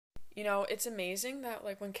It's amazing that,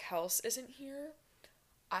 like, when Kels isn't here,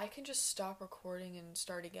 I can just stop recording and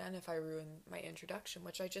start again if I ruin my introduction,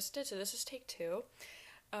 which I just did, so this is take two.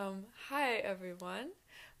 Hi everyone.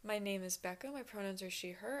 My name is Becca, my pronouns are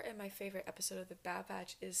she, her, and my favorite episode of The Bad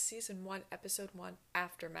Batch is Season 1, Episode 1,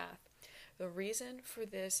 Aftermath. The reason for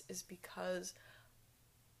this is because,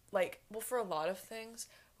 for a lot of things,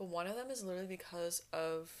 but one of them is literally because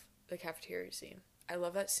of the cafeteria scene. I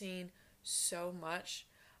love that scene so much.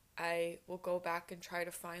 I will go back and try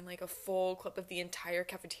to find like a full clip of the entire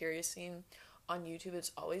cafeteria scene on YouTube.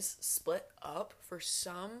 It's always split up for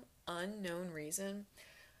some unknown reason.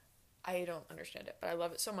 I don't understand it, but I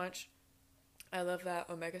love it so much. I love that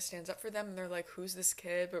Omega stands up for them and they're like, who's this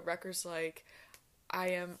kid? But Wrecker's like, I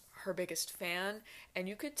am her biggest fan. And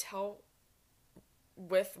you could tell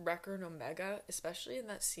with Wrecker and Omega, especially in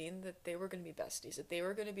that scene, that they were going to be besties, that they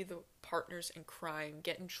were going to be the partners in crime,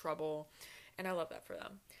 get in trouble, and I love that for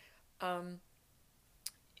them.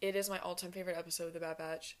 It is my all-time favorite episode of The Bad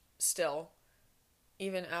Batch, still,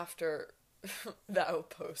 even after that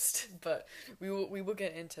outpost, but we will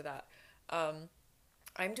get into that.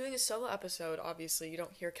 I'm doing a solo episode, obviously. You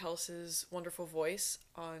don't hear Kels's wonderful voice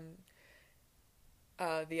on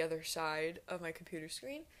the other side of my computer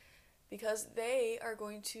screen, because they are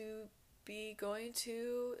going to be going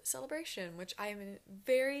to Celebration, which I am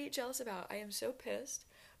very jealous about. I am so pissed,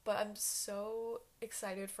 but I'm so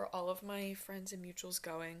excited for all of my friends and mutuals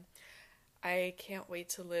going. I can't wait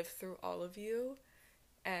to live through all of you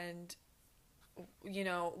and,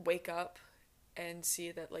 wake up and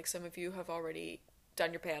see that, like, some of you have already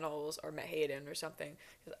done your panels or met Hayden or something,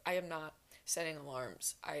 because I am not setting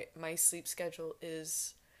alarms. My sleep schedule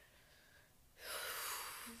is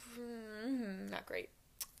not great.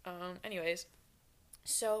 Anyways,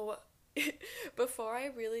 so before I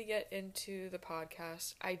really get into the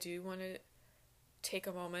podcast, I do want to take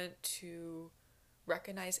a moment to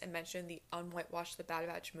recognize and mention the Unwhitewash the Bad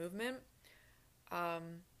Batch movement.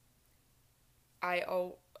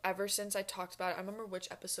 Ever since I talked about it, I remember which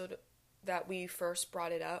episode that we first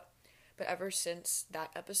brought it up, but ever since that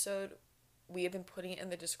episode, we have been putting it in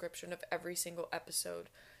the description of every single episode.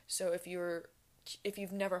 So if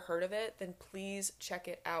you've never heard of it, then please check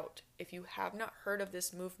it out. If you have not heard of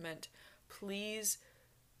this movement, please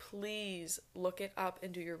look it up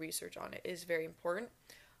and do your research on it. It is very important.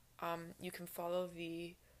 You can follow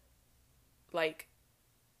the,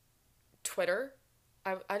 Twitter.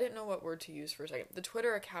 I didn't know what word to use for a second. The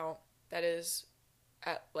Twitter account that is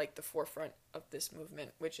at, the forefront of this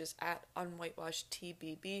movement, which is at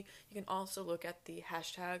unwhitewashtbb. You can also look at the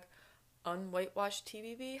hashtag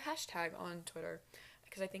unwhitewashtbb hashtag on Twitter,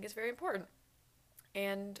 because I think it's very important.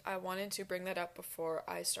 And I wanted to bring that up before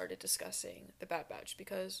I started discussing the Bad Batch,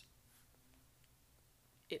 because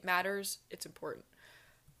it matters, it's important.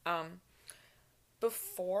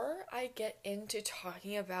 Before I get into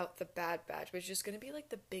talking about the Bad Batch, which is going to be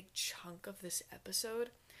the big chunk of this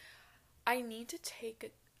episode, I need to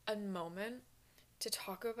take a moment to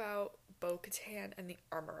talk about Bo-Katan and the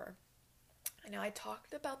Armorer. Now, I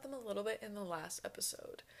talked about them a little bit in the last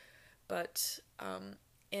episode, but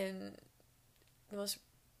in the most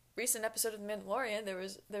recent episode of The Mandalorian,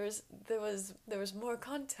 there was more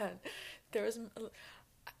content.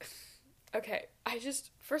 Okay,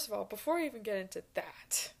 first of all, before I even get into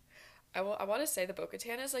that, I want to say that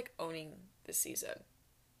Bo-Katan is owning this season.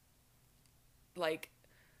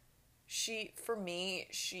 For me,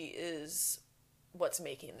 she is what's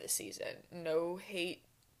making this season. No hate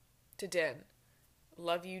to Din.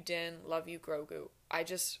 Love you, Din. Love you, Grogu. I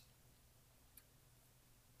just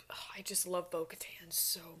love Bo-Katan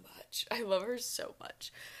so much. I love her so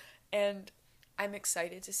much. And I'm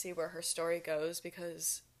excited to see where her story goes,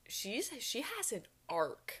 because she has an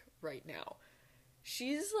arc right now.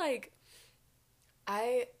 She's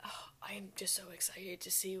I am just so excited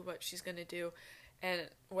to see what she's gonna do, and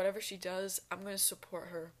whatever she does, I'm gonna support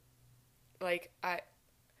her.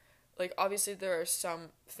 Obviously there are some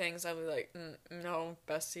things I'll be no,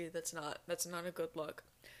 bestie, that's not a good look.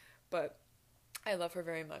 But I love her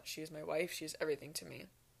very much. She's my wife. She's everything to me.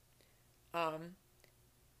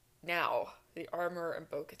 Now, the Armorer and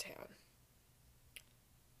Bo-Katan.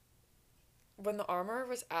 When the Armorer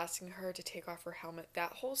was asking her to take off her helmet,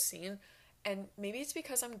 that whole scene, and maybe it's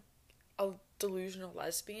because I'm a delusional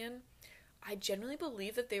lesbian, I genuinely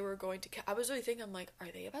believe that they were going to I was really thinking,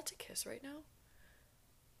 are they about to kiss right now?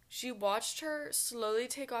 She watched her slowly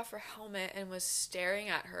take off her helmet and was staring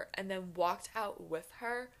at her, and then walked out with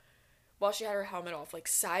her while she had her helmet off,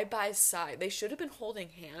 side by side. They should have been holding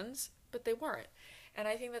hands, but they weren't. And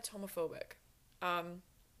I think that's homophobic.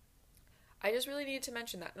 I just really needed to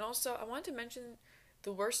mention that. And also, I wanted to mention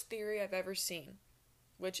the worst theory I've ever seen,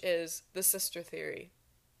 which is the sister theory.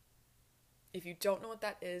 If you don't know what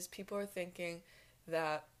that is, people are thinking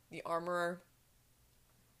that the armorer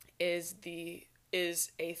is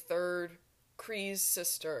a third Kree's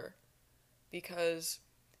sister, because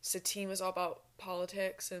Satine was all about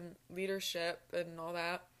politics and leadership and all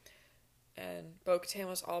that, and Bo-Katan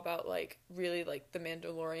was all about, like, really, like, the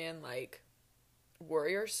Mandalorian, like,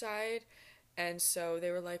 warrior side. And so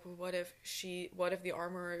they were like, well, what if the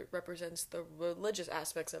armor represents the religious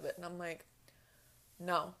aspects of it? And I'm like,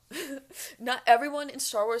 no. Not everyone in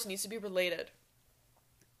Star Wars needs to be related.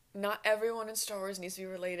 Not everyone in Star Wars needs to be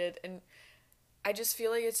related. And I just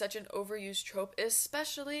feel like it's such an overused trope,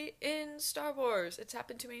 especially in Star Wars. It's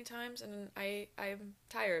happened too many times, and I'm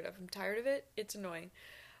tired. I'm tired of it. It's annoying.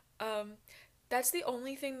 That's the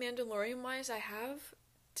only thing Mandalorian-wise I have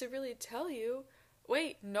to really tell you.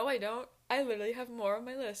 Wait, no I don't. I literally have more on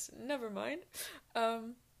my list. Never mind.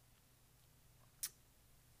 The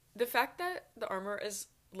fact that the armor is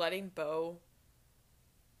letting Bo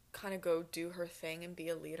kind of go do her thing and be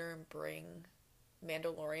a leader and bring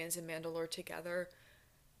Mandalorians and Mandalore together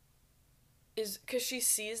is because she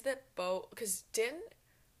sees that because Din,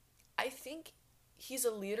 I think he's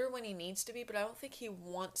a leader when he needs to be, but I don't think he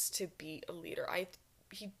wants to be a leader.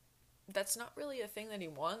 That's not really a thing that he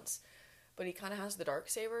wants, but he kind of has the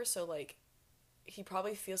Darksaber, so, like, he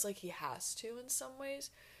probably feels like he has to in some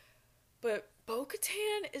ways. But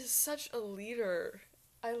Bo-Katan is such a leader.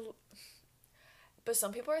 But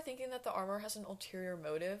some people are thinking that the armor has an ulterior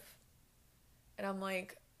motive. And I'm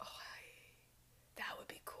like, that would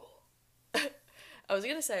be cool. I was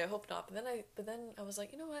gonna say I hope not, but then I was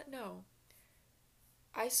like, you know what? No.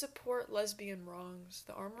 I support lesbian wrongs.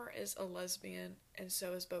 The armor is a lesbian, and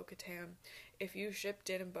so is Bo-Katan. If you ship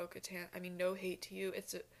Din and Bo-Katan, I mean, no hate to you.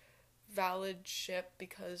 It's a valid ship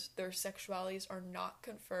because their sexualities are not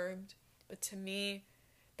confirmed. But to me,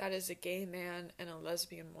 that is a gay man and a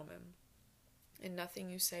lesbian woman. And nothing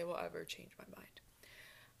you say will ever change my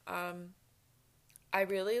mind. I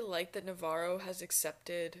really like that Navarro has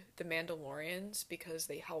accepted the Mandalorians because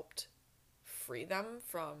they helped free them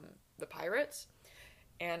from the pirates.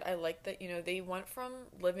 And I like that, they went from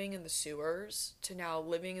living in the sewers to now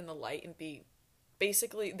living in the light and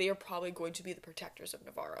basically, they are probably going to be the protectors of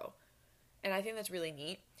Navarro. And I think that's really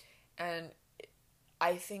neat. And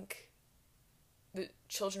I think the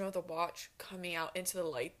Children of the Watch coming out into the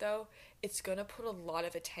light, though, it's going to put a lot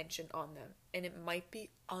of attention on them. And it might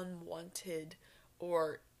be unwanted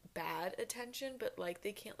or bad attention, but, like,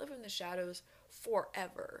 they can't live in the shadows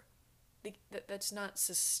forever. That's not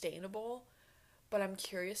sustainable. But I'm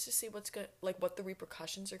curious to see what the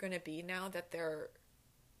repercussions are going to be now that they're,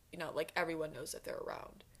 like, everyone knows that they're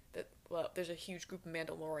around. That, well, there's a huge group of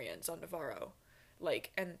Mandalorians on Navarro.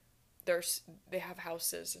 Like, and they have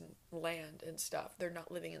houses and land and stuff. They're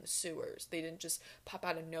not living in the sewers. They didn't just pop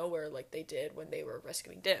out of nowhere like they did when they were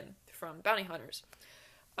rescuing Din from bounty hunters.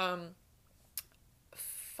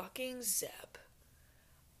 Fucking Zeb.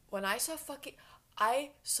 When I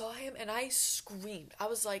saw him and I screamed. I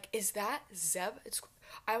was like, is that Zeb?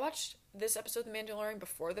 I watched this episode of The Mandalorian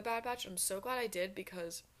before The Bad Batch. I'm so glad I did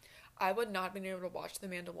because I would not have been able to watch The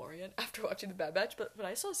Mandalorian after watching The Bad Batch. But when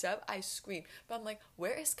I saw Zeb, I screamed. But I'm like,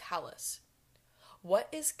 where is Callus? What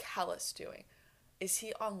is Callus doing? Is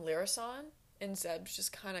he on Lyrasan? And Zeb's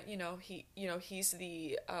just kind of,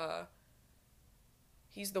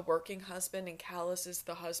 he's the working husband, and Callus is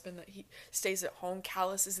the husband that he stays at home.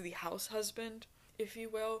 Callus is the house husband, if you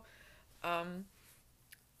will.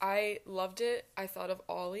 I loved it. I thought of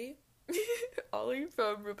Ollie. Ollie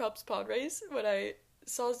from RuPaul's Pod Race when I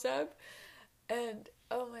saw Zeb. And,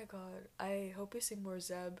 oh my god, I hope we see more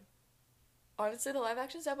Zeb. Honestly, the live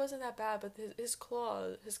action Zeb wasn't that bad, but his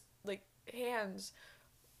claws, his, like, hands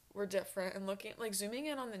were different. And zooming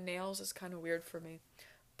in on the nails is kind of weird for me.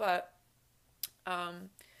 But, the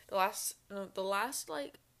last,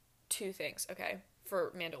 like, two things, okay,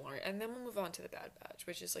 for Mandalorian, and then we'll move on to the Bad Batch,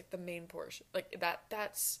 which is, like, the main portion, like,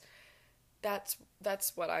 that's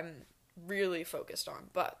what I'm really focused on.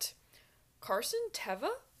 But Carson Teva,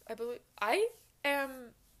 I believe, I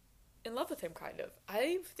am in love with him, kind of.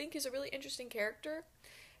 I think he's a really interesting character,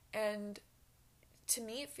 and to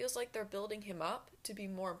me, it feels like they're building him up to be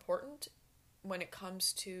more important when it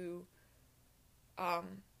comes to,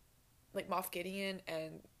 like, Moff Gideon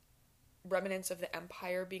and remnants of the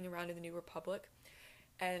Empire being around in the New Republic.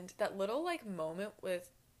 And that little, like, moment with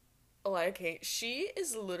Elia Kane, she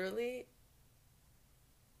is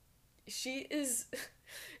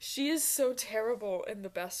so terrible in the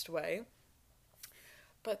best way.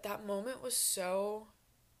 But that moment was so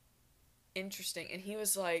interesting. And he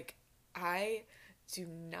was like, do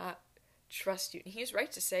not trust you. And he's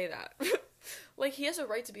right to say that. Like, he has a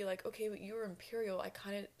right to be like, okay, but you were Imperial, I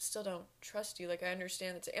kind of still don't trust you. Like, I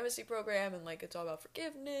understand it's an amnesty program and, like, it's all about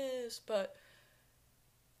forgiveness, but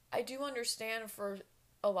I do understand for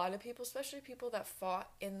a lot of people, especially people that fought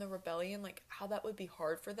in the rebellion, like, how that would be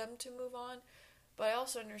hard for them to move on. But I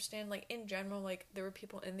also understand, like, in general, like, there were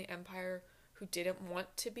people in the Empire who didn't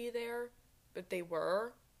want to be there, but they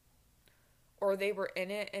were. Or they were in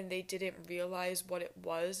it and they didn't realize what it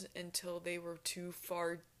was until they were too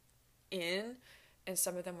far in, and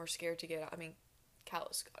some of them were scared to get out. I mean,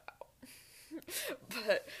 Callus got out.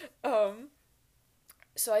 But,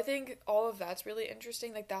 so I think all of that's really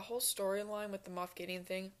interesting. Like, that whole storyline with the Moff Gideon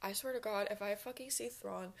thing, I swear to God, if I fucking see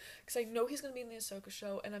Thrawn, because I know he's gonna be in the Ahsoka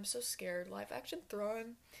show, and I'm so scared, live action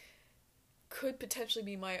Thrawn could potentially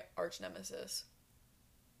be my arch nemesis.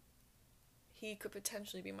 He could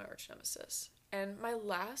potentially be my arch nemesis. And my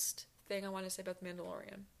last thing I want to say about The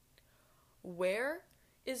Mandalorian. Where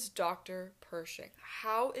is Dr. Pershing?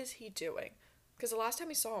 How is he doing? Because the last time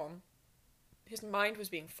we saw him, his mind was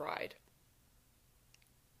being fried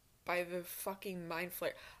by the fucking mind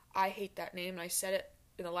flare. I hate that name, and I said it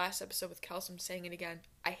in the last episode with Kels. I'm saying it again.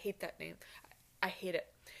 I hate that name. I hate it.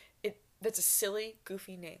 That's a silly,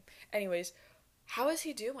 goofy name. Anyways, how is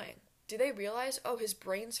he doing? Do they realize, oh, his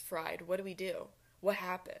brain's fried, what do we do? What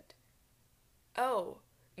happened? Oh,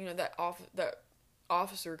 you know, that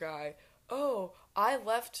officer guy, oh, I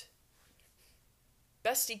left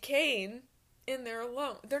Bestie Kane in there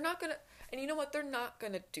alone. They're not gonna, and you know what, they're not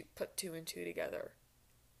gonna put two and two together.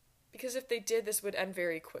 Because if they did, this would end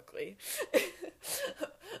very quickly.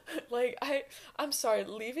 Like, I'm sorry,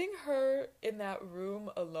 leaving her in that room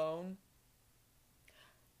alone.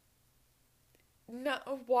 No,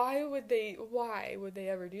 why would they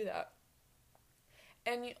ever do that?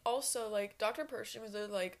 And also, like, Dr. Pershing was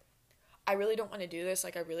like, I really don't want to do this,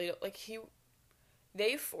 like, I really don't, like,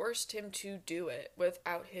 they forced him to do it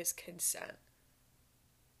without his consent.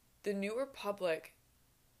 The New Republic,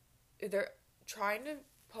 they're trying to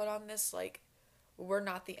put on this, like, we're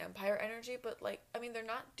not the Empire energy, but, like, I mean, they're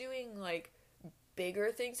not doing, like,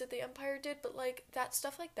 bigger things that the Empire did, but, like, that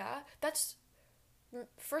stuff like that, that's,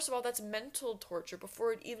 first of all, that's mental torture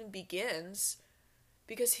before it even begins,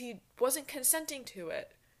 because he wasn't consenting to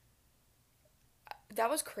it. That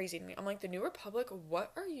was crazy to me. I'm like, the New Republic,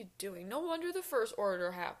 what are you doing? No wonder the First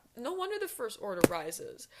Order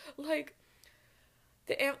rises. Like,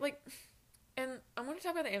 and I'm going to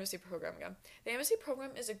talk about the amnesty program again. The amnesty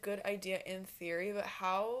program is a good idea in theory, but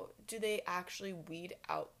how do they actually weed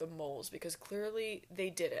out the moles? Because clearly they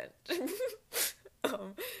didn't.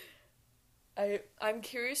 I'm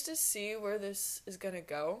curious to see where this is going to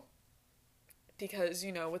go. Because,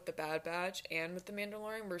 you know, with the Bad Batch and with the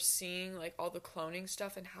Mandalorian, we're seeing, like, all the cloning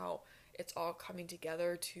stuff and how it's all coming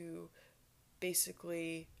together to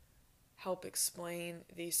basically help explain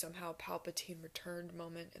the somehow Palpatine returned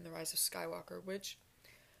moment in The Rise of Skywalker, which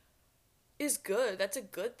is good. That's a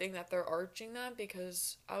good thing that they're arching that,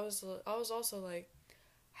 because I was also like,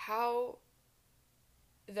 how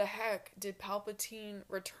the heck did Palpatine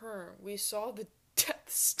return? We saw the Death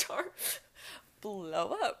Star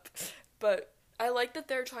blow up. But I like that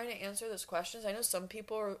they're trying to answer those questions. I know some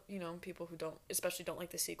people are, you know, people who especially don't like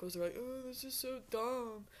the sequels, are like, oh, this is so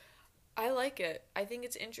dumb. I like it. I think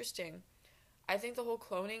it's interesting. I think the whole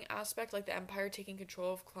cloning aspect, like the Empire taking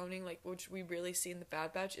control of cloning, like, which we really see in the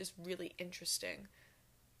Bad Batch, is really interesting.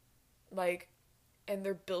 Like, and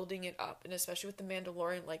they're building it up, and especially with the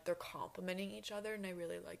Mandalorian, like, they're complementing each other, and I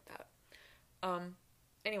really like that.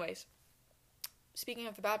 Anyways, speaking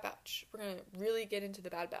of the Bad Batch, we're gonna really get into the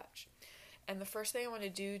Bad Batch. And the first thing I want to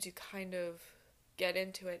do to kind of get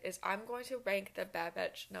into it is I'm going to rank the Bad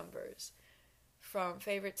Batch numbers from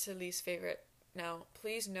favorite to least favorite. Now,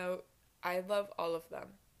 please note, I love all of them.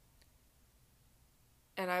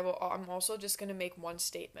 And I'm also just going to make one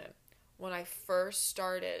statement. When I first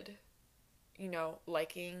started, you know,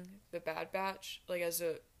 liking the Bad Batch, like, as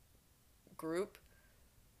a group,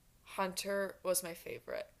 Hunter was my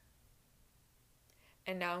favorite.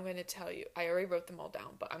 And now I'm going to tell you, I already wrote them all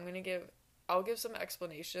down, but I'll give some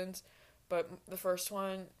explanations, but the first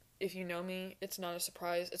one, if you know me, it's not a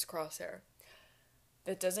surprise, it's Crosshair.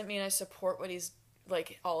 That doesn't mean I support what he's,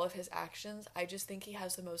 like, all of his actions. I just think he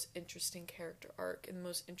has the most interesting character arc and the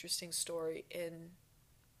most interesting story in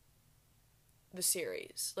the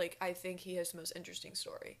series. Like, I think he has the most interesting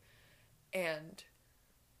story. And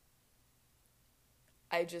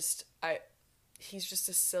he's just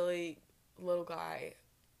a silly little guy.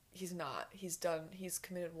 He's not. He's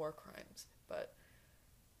committed war crimes, but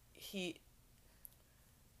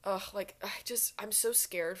ugh, like, I'm so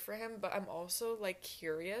scared for him, but I'm also, like,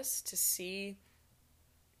 curious to see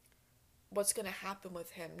what's gonna happen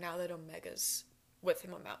with him now that Omega's with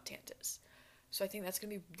him on Mount Tantus. So I think that's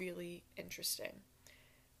gonna be really interesting.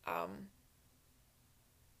 Um,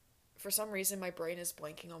 for some reason, my brain is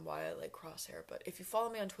blanking on why I like Crosshair, but if you follow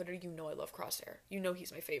me on Twitter, you know I love Crosshair. You know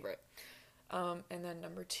he's my favorite. And then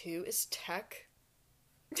number 2 is Tech.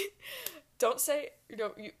 Don't say,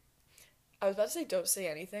 I was about to say don't say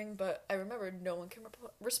anything, but I remembered no one can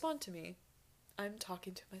respond to me. I'm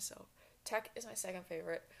talking to myself. Tech is my second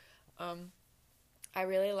favorite. I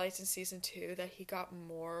really liked in season 2 that he got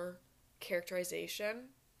more characterization.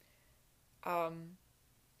 I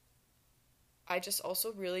just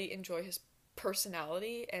also really enjoy his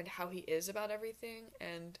personality and how he is about everything,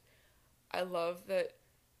 and I love that,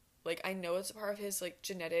 like, I know it's a part of his, like,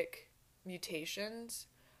 genetic mutations,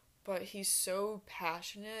 but he's so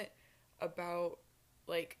passionate about,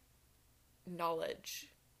 like, knowledge.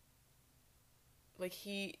 Like,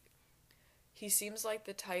 he seems like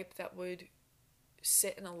the type that would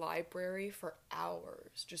sit in a library for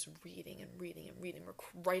hours just reading and reading and reading,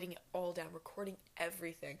 writing it all down, recording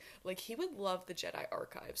everything. Like, he would love the Jedi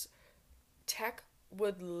archives. Tech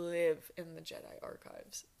would live in the Jedi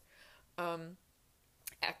archives.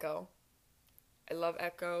 Echo. I love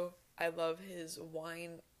Echo. I love his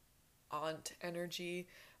wine aunt energy.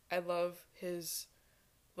 I love his,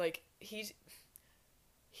 like, he's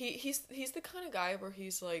the kind of guy where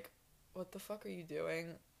he's like, what the fuck are you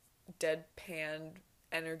doing? Deadpan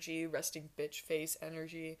energy, resting bitch face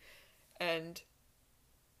energy. And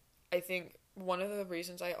I think one of the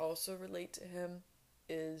reasons I also relate to him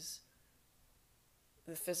is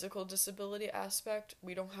the physical disability aspect.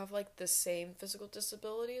 We don't have, like, the same physical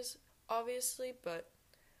disabilities, obviously, but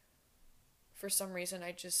for some reason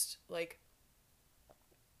I just, like,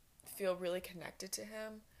 feel really connected to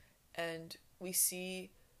him, and we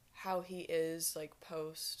see how he is, like,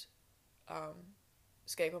 post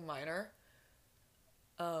Scape Minor.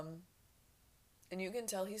 And you can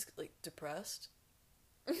tell he's, like, depressed.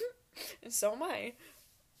 And so am I.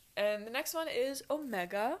 And the next one is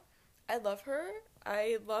Omega. I love her.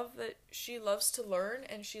 I love that she loves to learn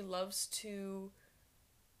and she loves to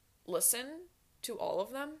listen to all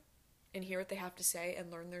of them and hear what they have to say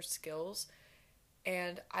and learn their skills.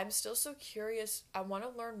 And I'm still so curious. I want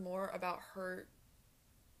to learn more about her,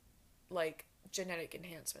 like, genetic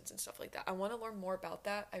enhancements and stuff like that. I want to learn more about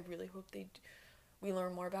that. I really hope we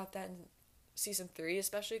learn more about that in season 3,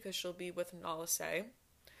 especially because she'll be with Nala Se.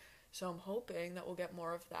 So I'm hoping that we'll get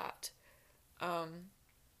more of that.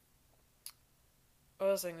 What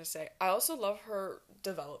was I going to say? I also love her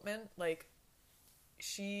development. Like,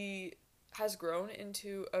 she has grown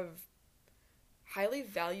into a highly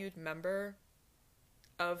valued member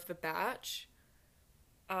of the batch.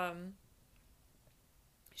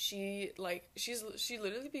 She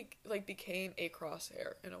literally became a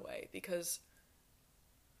Crosshair in a way, because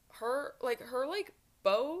her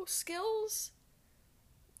bow skills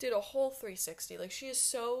did a whole 360. Like, she is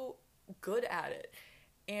so good at it.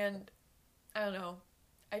 And I don't know,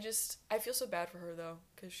 I feel so bad for her though,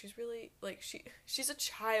 because she's really, like, she's a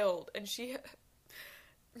child, and she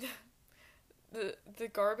the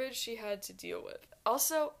garbage she had to deal with.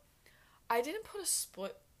 Also, I didn't put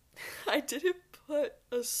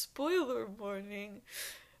a spoiler warning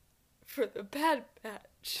for the Bad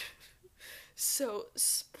Batch. So,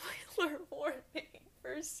 spoiler warning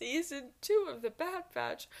for season 2 of the Bad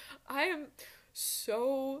Batch. I am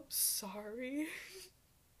so sorry.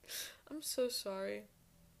 I'm so sorry.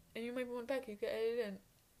 And you might be one back, you can edit in.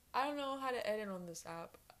 I don't know how to edit on this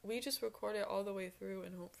app. We just record it all the way through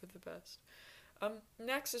and hope for the best.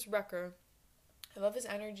 Next is Wrecker. I love his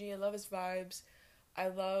energy, I love his vibes. I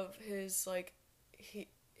love his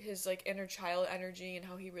inner child energy and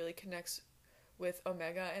how he really connects with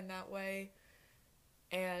Omega in that way.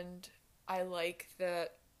 And I like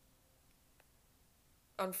that,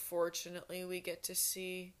 unfortunately, we get to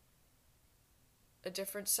see a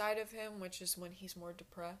different side of him, which is when he's more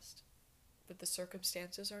depressed, but the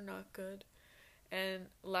circumstances are not good. And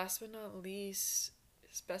last but not least,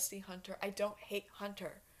 his bestie Hunter. I don't hate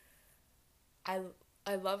Hunter. I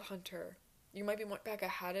love Hunter. You might be wondering back,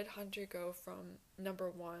 how did Hunter go from number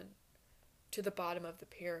 1 to the bottom of the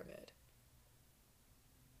pyramid?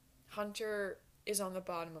 Hunter is on the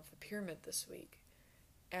bottom of the pyramid this week,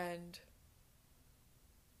 and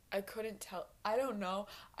I couldn't tell. I don't know.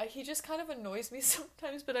 He just kind of annoys me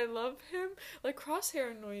sometimes, but I love him. Like,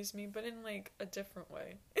 Crosshair annoys me, but in, like, a different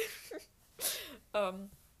way.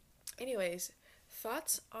 Anyways,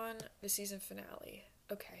 thoughts on the season finale.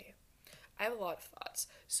 Okay. I have a lot of thoughts.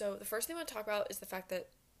 So, the first thing I want to talk about is the fact that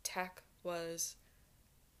Tech was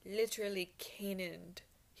literally Canaaned.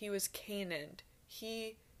 He was Canaaned.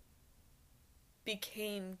 He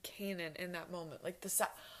became Canaan in that moment. Like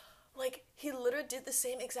he literally did the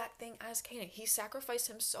same exact thing as Canaan. He sacrificed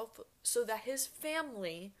himself so that his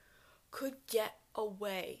family could get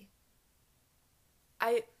away.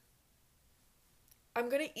 I'm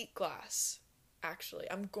gonna eat glass, actually.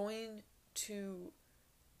 I'm going to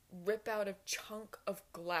rip out a chunk of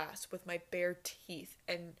glass with my bare teeth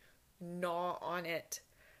and gnaw on it.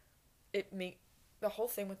 The whole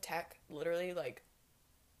thing with Tech, literally, like,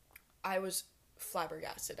 I was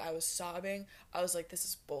flabbergasted. I was sobbing. I was like, this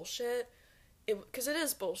is bullshit. Because it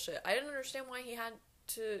is bullshit. I didn't understand why he had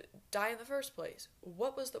to die in the first place.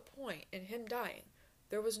 What was the point in him dying?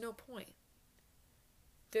 There was no point.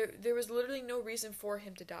 There was literally no reason for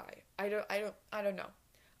him to die. I don't know.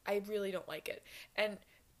 I really don't like it. And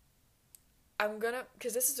I'm gonna,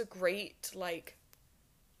 because this is a great, like,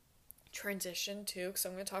 transition too, because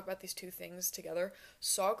I'm gonna talk about these two things together.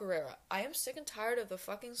 Saw Gerrera. I am sick and tired of the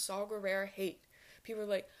fucking Saw Gerrera hate. People are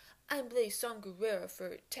like, I blame Saw Gerrera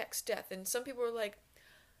for Tech's death, and some people are like,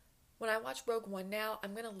 when I watch Rogue One now,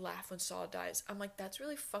 I'm gonna laugh when Saw dies. I'm like, that's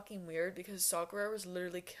really fucking weird, because Saw Gerrera was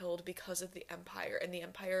literally killed because of the Empire, and the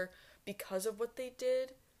Empire, because of what they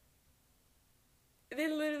did, they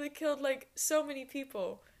literally killed, like, so many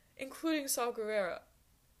people, including Saw Gerrera.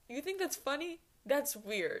 You think that's funny? That's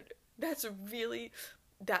weird. That's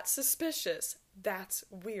suspicious. That's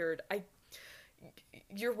weird.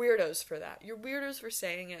 You're weirdos for that. You're weirdos for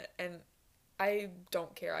saying it, and I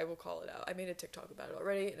don't care. I will call it out. I made a TikTok about it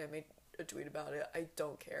already, and I made a tweet about it. I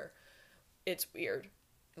don't care. It's weird.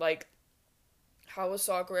 Like, how was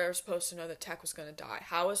Saw Gerrera supposed to know that Tech was going to die?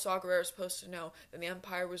 How was Saw Gerrera supposed to know that the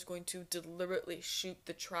Empire was going to deliberately shoot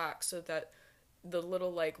the track so that the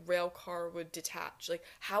little, like, rail car would detach? Like,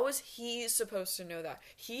 how was he supposed to know that?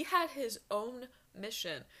 He had his own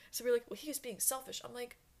mission. So we're like, well, he was being selfish. I'm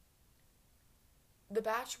like, the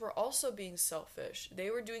Batch were also being selfish. They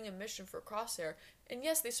were doing a mission for Crosshair. And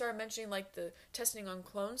yes, they started mentioning, like, the testing on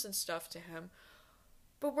clones and stuff to him.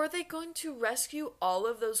 But were they going to rescue all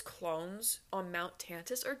of those clones on Mount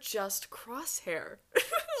Tantus, or just Crosshair?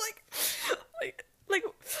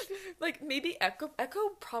 like maybe Echo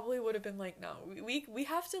probably would have been like, no, we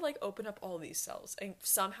have to, like, open up all these cells and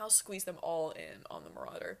somehow squeeze them all in on the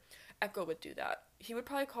Marauder. Echo would do that. He would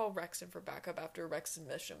probably call Rex in for backup after Rex's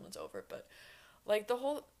mission was over, but, like, the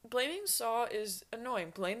whole blaming Saw is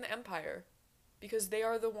annoying. Blame the Empire, because they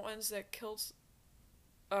are the ones that killed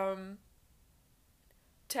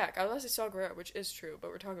Tech. I was about to say Saw Gerrera, which is true, but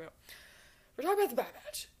we're talking about the Bad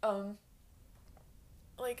Batch.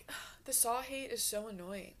 Like, the Saw hate is so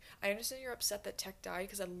annoying. I understand you're upset that Tech died,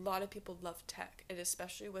 because a lot of people love Tech, and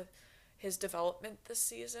especially with his development this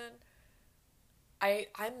season.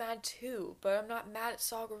 I'm mad too, but I'm not mad at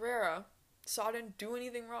Saw Gerrera. Saw didn't do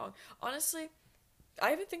anything wrong. Honestly,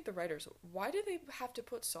 I even think the writers, why did they have to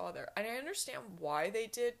put Saw there? And I understand why they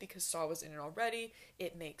did, because Saw was in it already.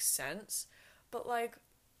 It makes sense. But, like,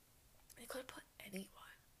 they could have put anyone.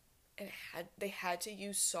 And they had to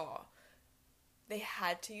use Saw. They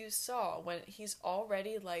had to use Saw when he's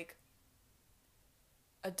already, like,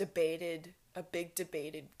 a big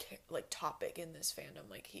debated, like, topic in this fandom.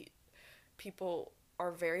 Like, people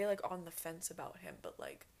are very, like, on the fence about him. But,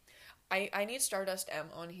 like, I need Stardust M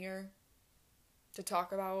on here to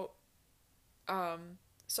talk about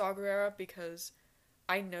Saw Gerrera, because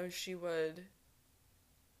I know she would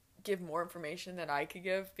give more information than I could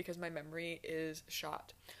give, because my memory is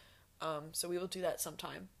shot. So we will do that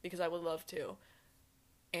sometime, because I would love to.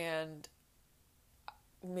 And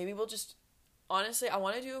maybe we'll just, honestly, I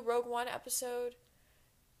want to do a Rogue One episode.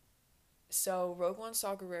 So, Rogue One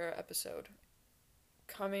Saw Gerrera episode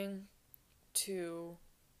coming to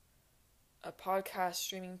a podcast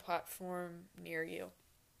streaming platform near you.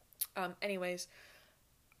 Anyways,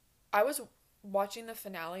 I was watching the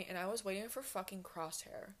finale, and I was waiting for fucking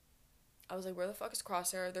Crosshair. I was like, where the fuck is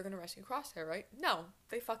Crosshair? They're gonna rescue Crosshair, right? No,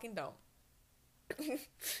 they fucking don't.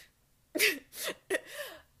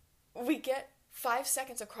 We get 5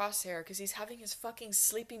 seconds of Crosshair, because he's having his fucking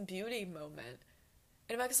Sleeping Beauty moment.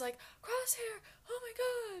 And Mike is like, Crosshair, oh my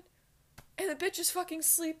god. And the bitch is fucking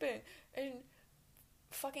sleeping. And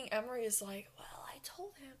fucking Emery is like, well, I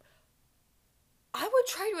told him I would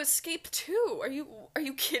try to escape too. Are you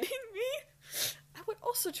kidding me? I would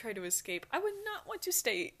also try to escape. I would not want to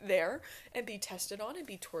stay there and be tested on and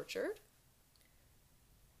be tortured.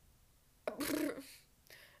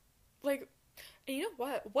 Like, and you know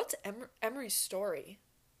what? What's Emery's story?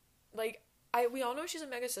 Like, we all know she's a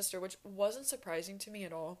mega sister, which wasn't surprising to me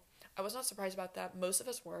at all. I was not surprised about that. Most of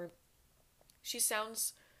us weren't. She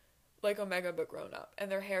sounds like Omega but grown up, and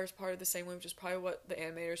their hair is part of the same way, which is probably what the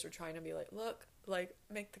animators were trying to be like, look, like,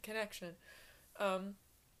 make the connection.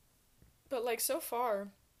 But like, so far,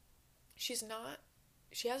 she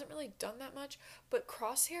hasn't really done that much, but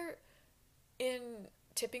Crosshair in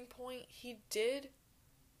Tipping Point, he did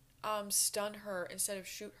stun her instead of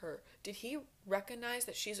shoot her. Did he recognize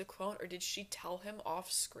that she's a clone, or did she tell him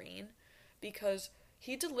off screen? Because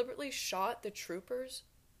he deliberately shot the troopers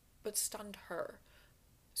but stunned her.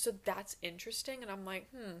 So that's interesting, and I'm like,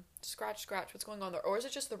 scratch, what's going on there? Or is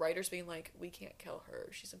it just the writers being like, we can't kill her,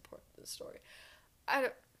 she's important to the story?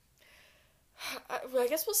 I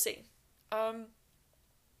guess we'll see.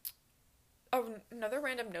 Another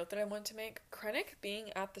random note that I want to make, Krennic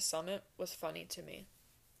being at the summit was funny to me.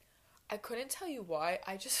 I couldn't tell you why,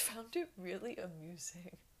 I just found it really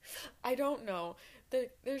amusing. I don't know.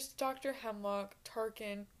 There's Dr. Hemlock,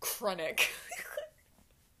 Tarkin, Krennic.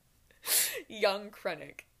 Young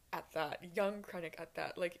Krennic at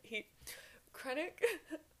that. Like, Krennic...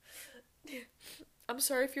 I'm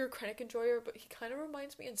sorry if you're a Krennic enjoyer, but he kind of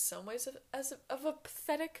reminds me in some ways of a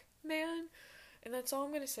pathetic man. And that's all I'm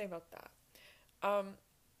going to say about that.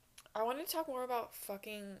 I wanted to talk more about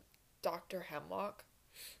fucking Dr. Hemlock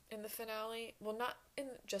in the finale. Well, not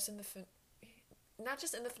just in the finale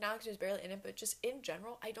because he was barely in it, but just in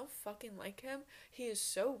general, I don't fucking like him. He is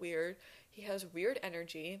so weird. He has weird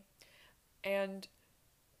energy. And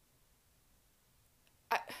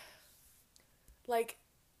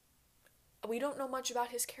we don't know much about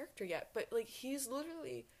his character yet, but like, he's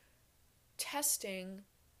literally testing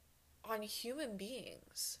on human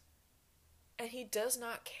beings, and he does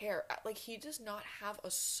not care. Like, he does not have a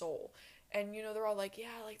soul. And you know, they're all like,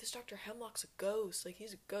 yeah, like, this Dr. Hemlock's a ghost, like,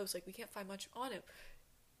 he's a ghost, like, we can't find much on him.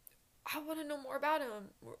 I want to know more about him.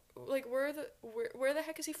 Like, where the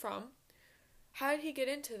heck is he from? How did he get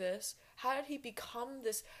into this? How did he become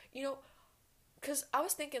this? You know, because I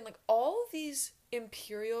was thinking, like, all these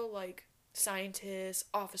Imperial, like, scientists,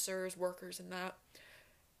 officers, workers, and that,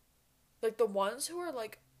 like, the ones who are,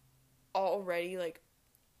 like, already, like,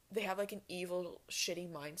 they have, like, an evil, shitty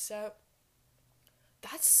mindset,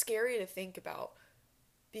 that's scary to think about,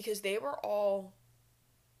 because they were all,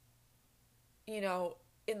 you know,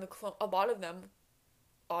 a lot of them,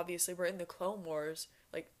 obviously, were in the Clone Wars,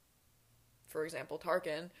 like, for example,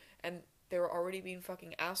 Tarkin, and they were already being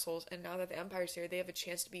fucking assholes, and now that the Empire's here, they have a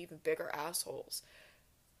chance to be even bigger assholes.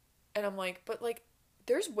 And I'm like, but, like,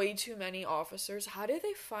 there's way too many officers. How did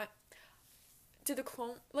they find... were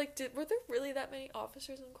there really that many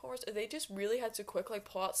officers in the Clone Wars? Or they just really had to like,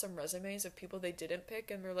 pull out some resumes of people they didn't pick,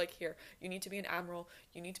 and they're like, here, you need to be an admiral,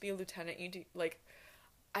 you need to be a lieutenant, you need to, like...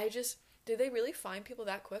 Did they really find people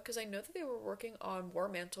that quick? Because I know that they were working on War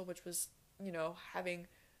Mantle, which was, you know, having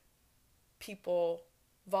people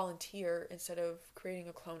volunteer instead of creating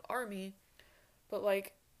a clone army, but,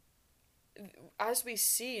 like, as we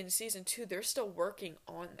see in season 2, they're still working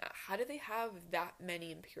on that. How do they have that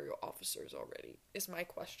many Imperial officers already, is my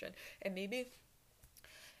question. And maybe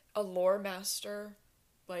a lore master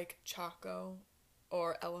like Chaco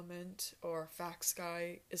or Element or Fax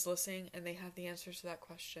Guy is listening and they have the answers to that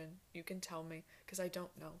question. You can tell me, because I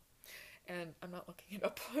don't know. And I'm not looking it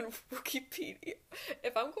up on Wikipedia.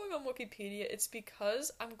 If I'm going on Wikipedia, it's because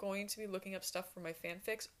I'm going to be looking up stuff for my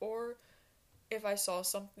fanfics, or if I saw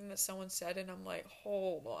something that someone said and I'm like,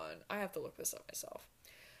 hold on, I have to look this up myself.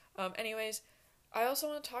 Anyways, I also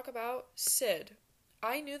want to talk about Sid.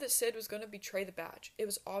 I knew that Sid was going to betray the badge. It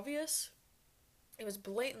was obvious. It was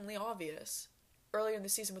blatantly obvious earlier in the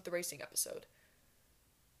season with the racing episode.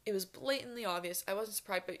 It was blatantly obvious. I wasn't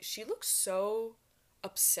surprised, but she looked so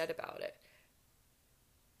upset about it.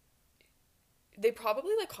 They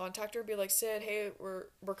probably, like, contact her and be like, Sid, hey,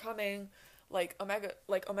 we're coming.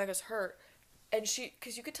 Omega's hurt. And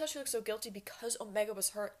because you could tell she looked so guilty because Omega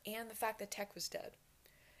was hurt and the fact that Tech was dead.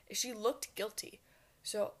 She looked guilty.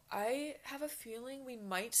 So I have a feeling we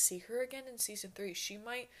might see her again in season 3. She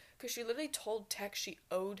might, because she literally told Tech she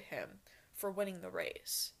owed him for winning the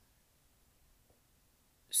race.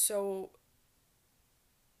 So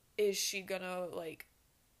is she gonna, like,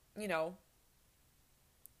 you know,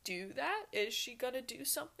 do that? Is she gonna do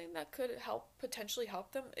something that could potentially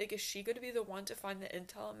help them? Like, is she gonna be the one to find the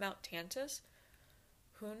intel at Mount Tantus?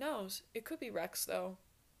 Who knows? It could be Rex, though.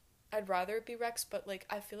 I'd rather it be Rex, but, like,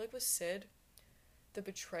 I feel like with Sid, the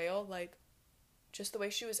betrayal, like, just the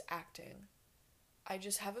way she was acting, I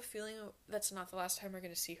just have a feeling that's not the last time we're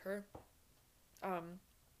gonna see her.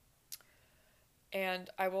 And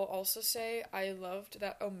I will also say I loved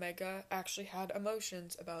that Omega actually had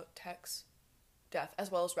emotions about Tech's death,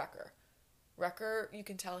 as well as Wrecker. Wrecker, you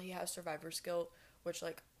can tell he has survivor's guilt, which,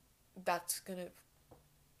 like, that's gonna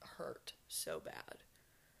hurt so bad.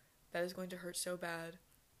 That is going to hurt so bad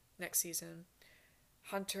next season.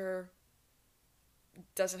 Hunter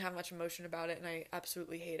doesn't have much emotion about it, and I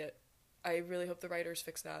absolutely hate it. I really hope the writers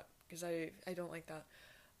fix that, because I don't like that.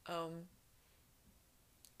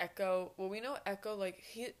 Echo, well, we know Echo, like,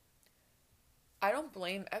 I don't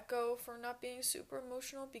blame Echo for not being super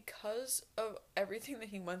emotional because of everything that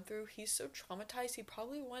he went through. He's so traumatized, he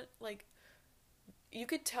probably went, like, you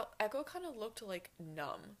could tell Echo kind of looked, like,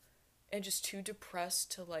 numb and just too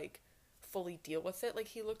depressed to, like, fully deal with it. Like,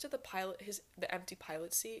 he looked at the empty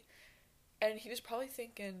pilot seat, and he was probably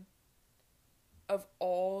thinking of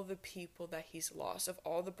all the people that he's lost, of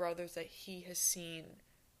all the brothers that he has seen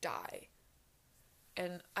die.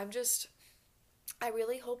 And I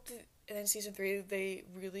really hope that in season 3 they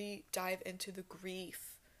really dive into the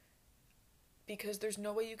grief, because there's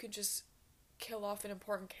no way you can just kill off an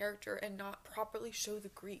important character and not properly show the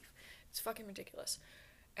grief. It's fucking ridiculous.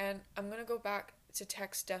 And I'm gonna go back to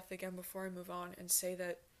Tech's death again before I move on and say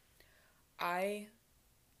that I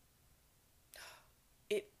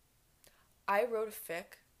wrote a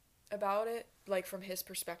fic about it, like, from his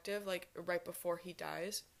perspective, like, right before he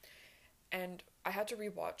dies, and I had to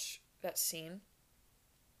rewatch that scene.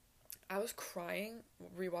 I was crying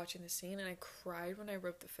rewatching the scene, and I cried when I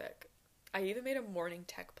wrote the fic. I even made a morning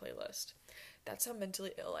Tech playlist. That's how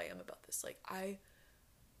mentally ill I am about this. Like, I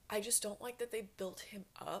just don't like that they built him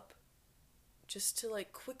up just to,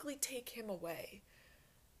 like, quickly take him away.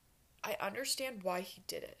 I understand why he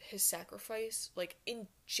did it. His sacrifice, like, in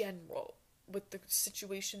general, with the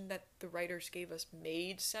situation that the writers gave us,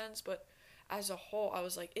 made sense, but as a whole, I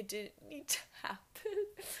was like, it didn't need to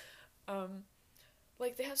happen.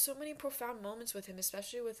 Like, they had so many profound moments with him,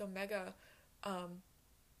 especially with Omega,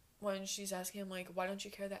 when she's asking him, like, why don't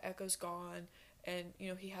you care that Echo's gone? And, you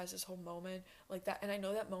know, he has this whole moment like that, and I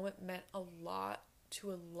know that moment meant a lot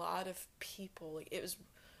to a lot of people. Like, it was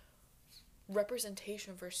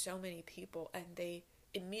representation for so many people, and they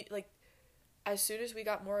immediately, like, as soon as we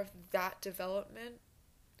got more of that development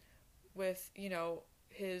with, you know,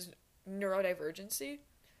 his neurodivergency,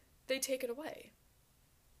 they take it away.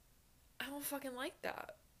 I don't fucking like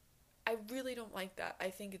that. I really don't like that.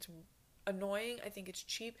 I think it's annoying. I think it's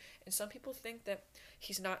cheap. And some people think that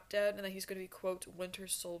he's not dead and that he's going to be, quote, Winter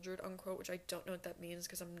Soldiered, unquote, which I don't know what that means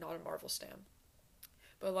because I'm not a Marvel stan.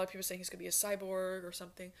 But a lot of people saying he's going to be a cyborg or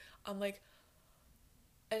something. I'm like,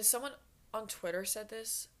 and someone on Twitter said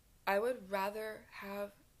this, I would rather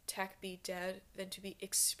have Tech be dead than to be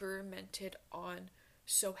experimented on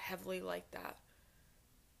so heavily like that.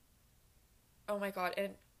 Oh my god,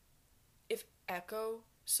 and if Echo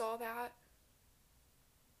saw that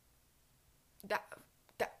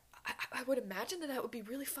I would imagine that would be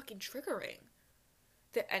really fucking triggering.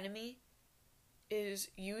 The enemy is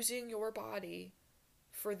using your body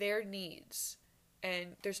for their needs,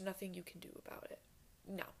 and there's nothing you can do about it.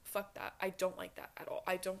 No, fuck that. I don't like that at all.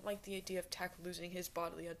 I don't like the idea of Tech losing his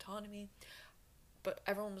bodily autonomy. But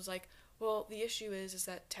everyone was like, well, the issue is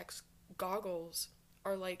that Tech's goggles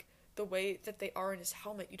are like the way that they are in his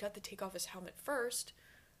helmet. You'd have to take off his helmet first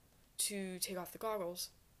to take off the goggles.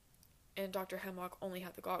 And Dr. Hemlock only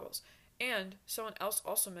had the goggles. And someone else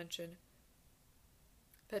also mentioned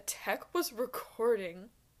that Tech was recording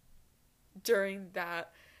during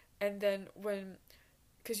that, and then when,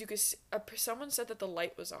 because you could see, someone said that the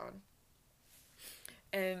light was on,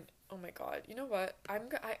 and oh my god, you know what?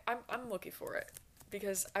 I'm looking for it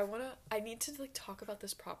because I need to, like, talk about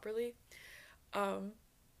this properly.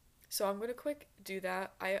 So I'm gonna quick do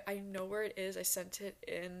that. I know where it is. I sent it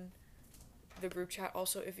in the group chat.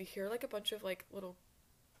 Also, if you hear, like, a bunch of, like, little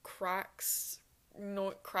cracking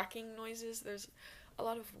noises, there's a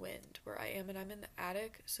lot of wind where I am, and I'm in the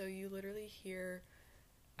attic, so you literally hear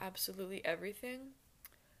absolutely everything.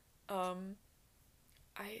 I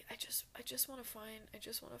just want to find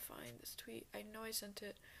this tweet. I know I sent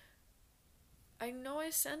it.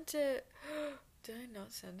 Did I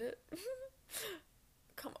not send it?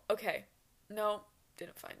 Come on. Okay. No,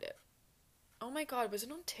 didn't find it. Oh my god, was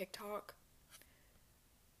it on TikTok?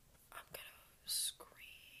 I'm gonna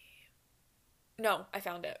scream. No, I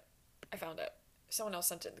found it. Someone else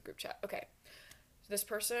sent it in the group chat. Okay. This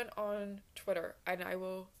person on Twitter, and I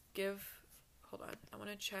will give, hold on, I want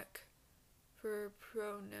to check for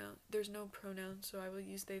pronoun. There's no pronouns, so I will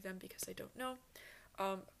use they, them, because I don't know.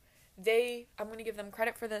 I'm going to give them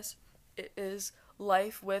credit for this. It is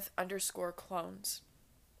life with _clones.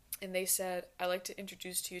 And they said, I like to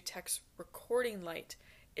introduce to you Tech's recording light.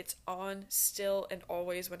 It's on still and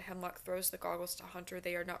always. When Hemlock throws the goggles to Hunter,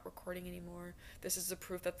 they are not recording anymore. This is the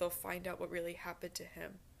proof that they'll find out what really happened to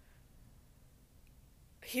him.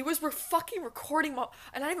 He was fucking recording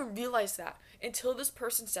and I didn't even realize that until this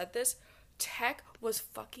person said this. Tech was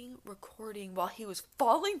fucking recording while he was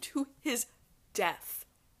falling to his death.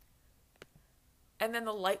 And then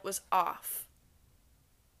the light was off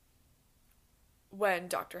when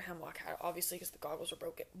Dr. Hemlock had it, obviously because the goggles were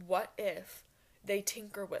broken. What if they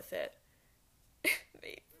tinker with it?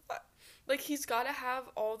 Like, he's got to have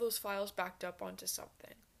all those files backed up onto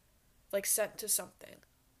something. Like, sent to something.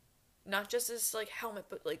 Not just his, like, helmet,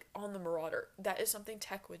 but, like, on the Marauder. That is something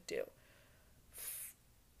Tech would do.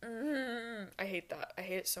 I hate that. I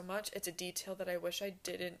hate it so much. It's a detail that I wish I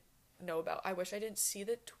didn't know about. I wish I didn't see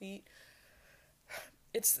the tweet.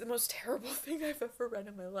 It's the most terrible thing I've ever read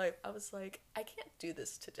in my life. I was like, I can't do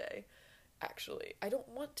this today. Actually, I don't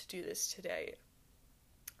want to do this today.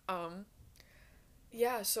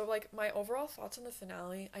 Yeah, so, like, my overall thoughts on the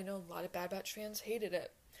finale, I know a lot of Bad Batch fans hated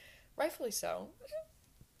it. Rightfully so.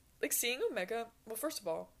 Like, seeing Omega, well, first of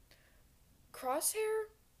all, Crosshair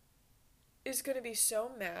is gonna be so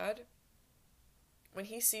mad when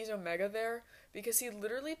he sees Omega there, because he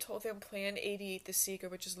literally told him Plan 88 the Seeker,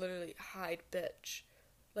 which is literally hide, bitch.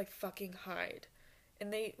 Like, fucking hide.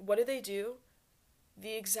 And what do?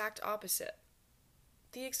 The exact opposite.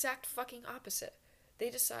 The exact fucking opposite. They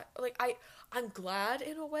decide, like, I'm glad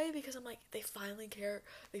in a way, because I'm like, they finally care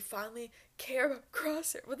about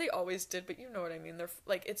Crosshair. Well, they always did, but you know what I mean. They're,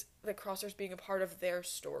 like, it's, the Crosshair's being a part of their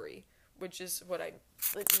story, which is what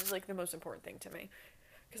is, like, the most important thing to me,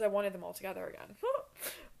 because I wanted them all together again.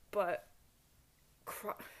 But,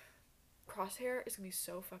 Crosshair is gonna be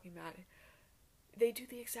so fucking mad. They do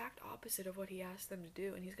the exact opposite of what he asked them to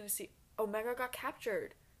do, and he's gonna see, Omega got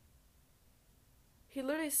captured. He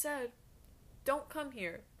literally said, don't come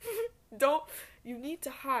here. You need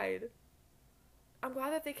to hide. I'm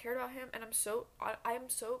glad that they cared about him, and I am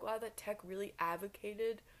so glad that Tech really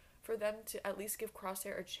advocated for them to at least give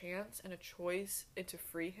Crosshair a chance and a choice and to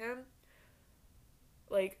free him.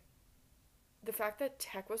 Like, the fact that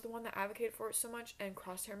Tech was the one that advocated for it so much, and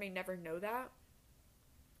Crosshair may never know that,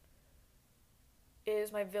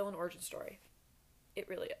 is my villain origin story. It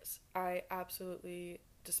really is. I absolutely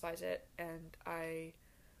despise it, and I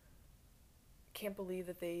can't believe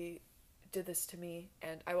that they did this to me.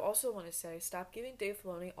 And I also want to say, stop giving Dave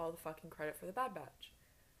Filoni all the fucking credit for the Bad Batch.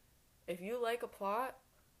 If you like a plot,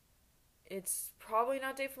 it's probably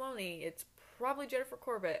not Dave Filoni. It's probably Jennifer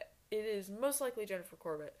Corbett. It is most likely Jennifer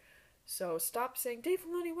Corbett. So stop saying, Dave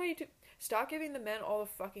Filoni, what are you doing? Stop giving the men all the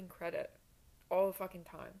fucking credit. All the fucking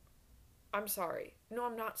time. I'm sorry. No,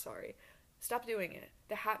 I'm not sorry. Stop doing it.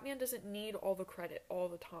 The Hat Man doesn't need all the credit all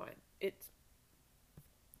the time.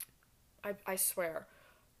 I swear.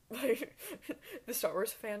 Like, the Star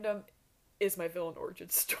Wars fandom is my villain origin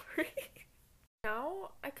story.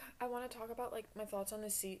 Now, I want to talk about, like, my thoughts on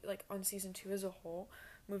on season 2 as a whole.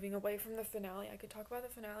 Moving away from the finale. I could talk about the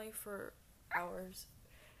finale for hours.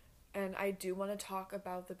 And I do want to talk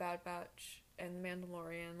about the Bad Batch and the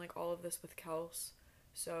Mandalorian, like, all of this with Kels.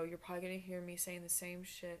 So you're probably going to hear me saying the same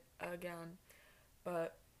shit again.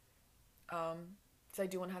 But, so I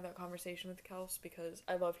do want to have that conversation with Kels, because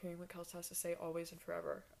I love hearing what Kels has to say always and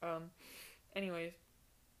forever. Anyways,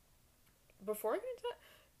 before I get into that,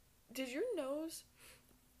 did your nose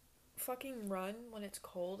fucking run when it's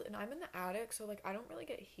cold? And I'm in the attic, so, like, I don't really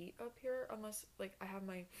get heat up here unless, like, I have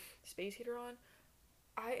my space heater on.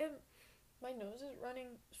 My nose is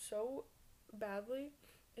running so badly,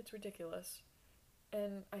 it's ridiculous.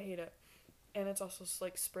 And I hate it. And it's also,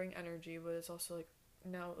 like, spring energy, but it's also, like,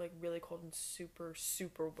 now, like, really cold and super,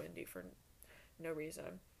 super windy for no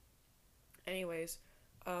reason. Anyways,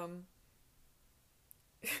 the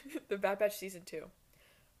Bad Batch season 2.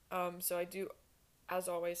 So I do, as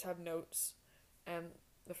always, have notes, and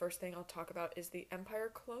the first thing I'll talk about is the Empire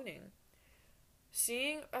cloning.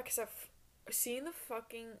 Seeing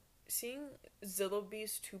Zillow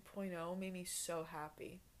Beast 2.0 made me so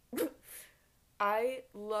happy. I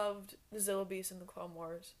loved the Zillow Beast in the Clone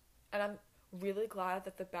Wars, and I'm really glad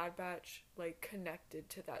that the Bad Batch, like, connected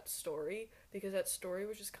to that story, because that story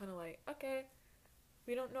was just kind of like, okay,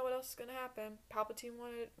 we don't know what else is gonna happen. Palpatine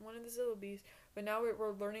wanted the Zillow Beast, but now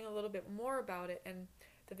we're learning a little bit more about it, and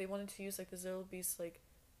that they wanted to use, like, the Zillow Beast, like,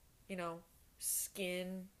 you know,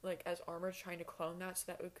 skin, like, as armor, trying to clone that so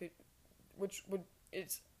that it could,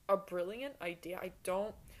 it's a brilliant idea. I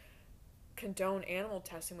don't condone animal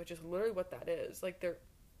testing, which is literally what that is. Like, they're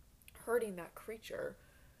hurting that creature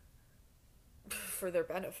for their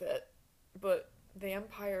benefit. But the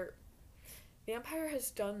Empire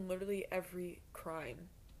has done literally every crime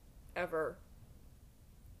ever.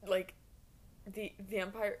 Like, the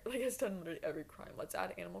Empire, like, has done literally every crime. Let's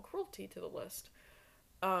add animal cruelty to the list.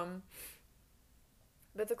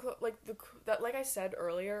 But that, like I said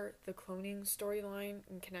earlier, the cloning storyline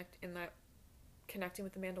and connecting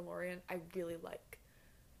with the Mandalorian, I really like.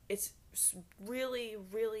 It's really,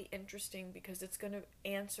 really interesting because it's going to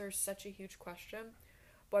answer such a huge question.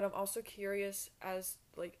 But I'm also curious as,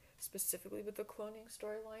 like, specifically with the cloning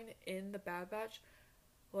storyline in the Bad Batch,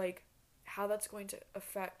 like, how that's going to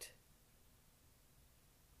affect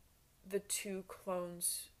the two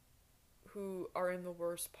clones who are in the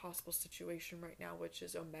worst possible situation right now, which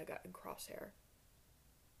is Omega and Crosshair.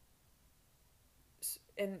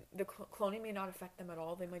 And the cloning may not affect them at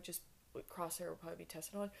all. They might just, Crosshair will probably be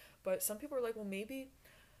tested on. But some people are like, well, maybe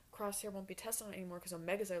Crosshair won't be tested on anymore because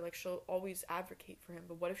Omega's there. Like, she'll always advocate for him.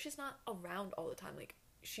 But what if she's not around all the time? Like,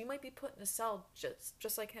 she might be put in a cell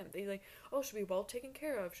just like him. They like, oh, she'll be well taken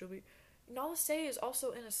care of. She'll be. Nala Se is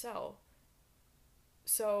also in a cell.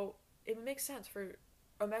 So it makes sense for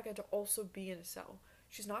Omega to also be in a cell.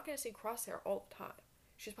 She's not going to see Crosshair all the time.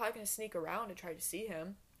 She's probably going to sneak around and try to see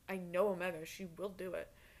him. I know Omega. She will do it.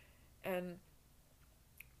 And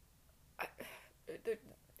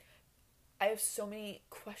I have so many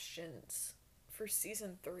questions for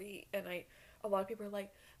season 3, and a lot of people are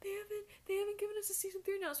like, they haven't given us a season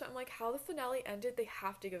 3 announcement. I'm like, how the finale ended, they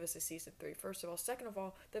have to give us a season 3, first of all. Second of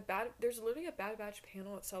all, there's literally a Bad Batch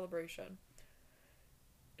panel at Celebration.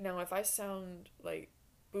 Now, if I sound like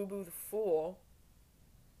Boo Boo the Fool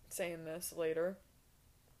saying this later,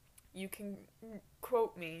 you can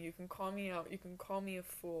quote me, you can call me out, you can call me a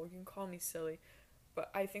fool, you can call me silly,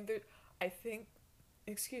 but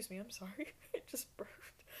excuse me, I'm sorry, I just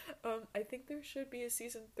burped. I think there should be a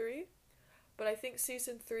season 3, but I think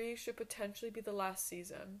season 3 should potentially be the last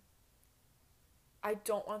season. I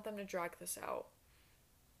don't want them to drag this out.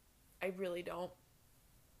 I really don't.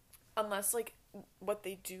 Unless, like, what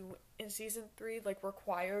they do in season 3, like,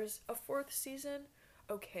 requires a 4th season,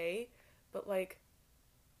 okay, but, like,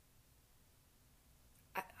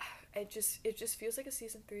 it just feels like a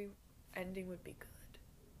season 3 ending would be good.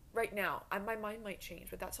 Right now, my mind might change,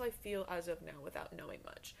 but that's how I feel as of now without knowing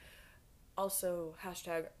much. Also,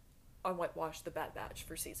 hashtag unwhitewash the Bad Batch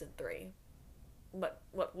for season 3.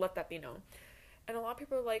 Let that be known. And a lot of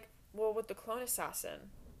people are like, well, with the clone assassin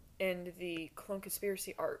in the clone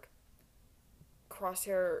conspiracy arc,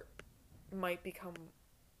 Crosshair might become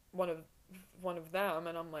one of them,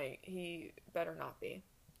 and I'm like, he better not be.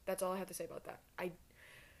 That's all I have to say about that. I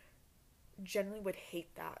generally would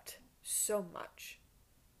hate that so much.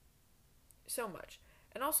 So much.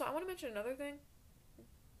 And also, I want to mention another thing.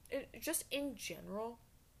 Just in general,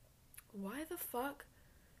 why the fuck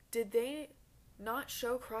did they not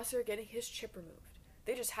show Crosshair getting his chip removed?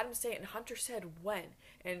 They just had him say it, and Hunter said when.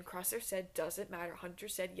 And Crosshair said, doesn't matter. Hunter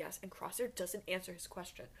said yes, and Crosshair doesn't answer his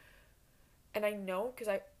question. And I know,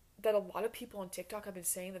 that a lot of people on TikTok have been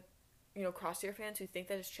saying that, you know, Crosshair fans who think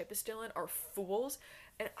that his chip is still in are fools.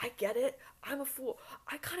 And I get it. I'm a fool.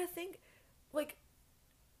 I kind of think, like,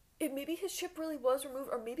 maybe his chip really was removed,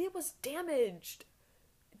 or maybe it was damaged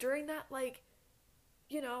during that, like,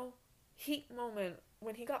 you know, heat moment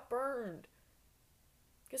when he got burned.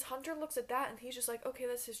 Because Hunter looks at that and he's just like, okay,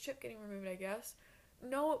 that's his chip getting removed, I guess.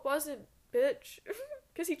 No, it wasn't, bitch.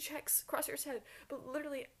 Because he checks Crosshair's head. But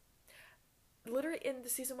literally in the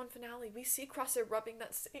season 1 finale, we see Crosshair rubbing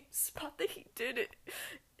that same spot that he did it.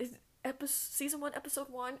 Season 1, episode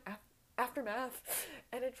 1, Aftermath.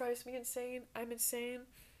 And it drives me insane. I'm insane.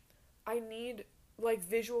 I need, like,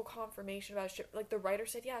 visual confirmation about his chip. Like, the writer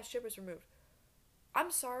said, yeah, his chip was removed. I'm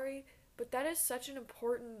sorry, but that is such an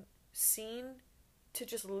important scene to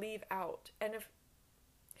just leave out. And if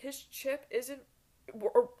his chip isn't,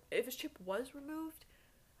 or if his chip was removed,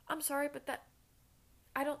 I'm sorry, but that,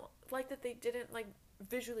 I don't like that they didn't, like,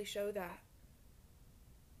 visually show that.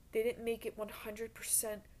 They didn't make it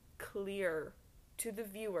 100% clear to the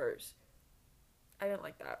viewers. I didn't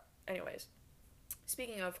like that. Anyways,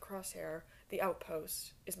 speaking of Crosshair, The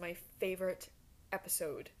Outpost is my favorite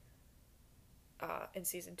episode in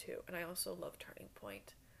season 2, and I also love Turning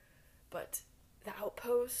Point. But The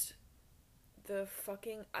Outpost, the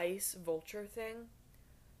fucking ice vulture thing,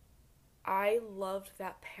 I loved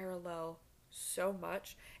that parallel so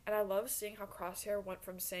much, and I love seeing how Crosshair went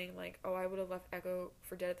from saying, like, oh, I would have left Echo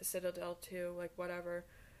for dead at the Citadel too, like, whatever,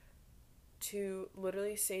 to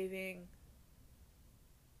literally saving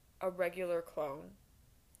a regular clone,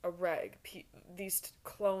 a reg, these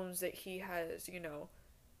clones that he has, you know,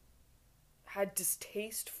 had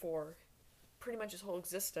distaste for pretty much his whole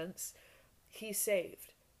existence, he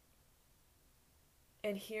saved.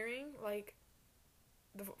 And hearing, like,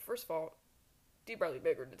 first of all, D. Bradley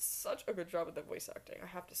Baker did such a good job with the voice acting, I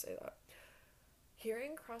have to say that.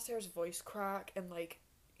 Hearing Crosshair's voice crack and, like,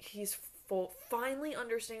 he's finally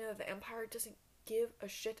understanding that the Empire doesn't give a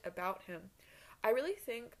shit about him. I really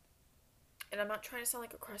think, and I'm not trying to sound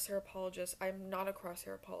like a Crosshair apologist, I'm not a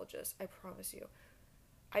Crosshair apologist, I promise you.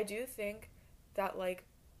 I do think that, like,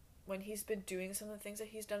 when he's been doing some of the things that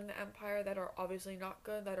he's done in the Empire that are obviously not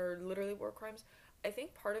good, that are literally war crimes, I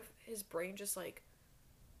think part of his brain just, like,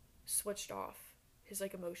 switched off his,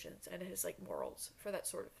 like, emotions and his, like, morals for that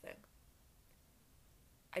sort of thing.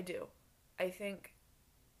 I do. I think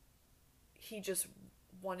he just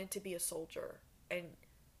wanted to be a soldier, and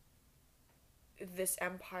this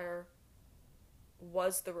Empire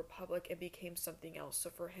was the Republic and became something else. So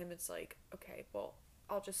for him, it's like, okay, well,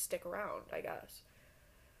 I'll just stick around, I guess.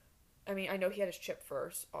 I mean, I know he had his chip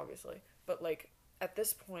first, obviously, but, like, at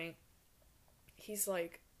this point, he's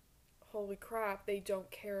like, holy crap, they don't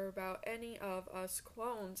care about any of us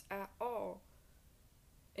clones at all.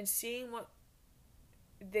 And seeing what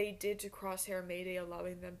they did to Crosshair Mayday,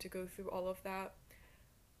 allowing them to go through all of that,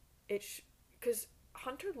 because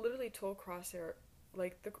Hunter literally told Crosshair,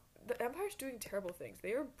 like, the Empire's doing terrible things.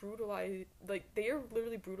 They are they are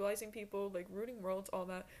literally brutalizing people, like, ruining worlds, all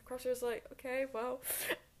that. Crosshair's like, okay, well,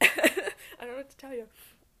 I don't know what to tell you.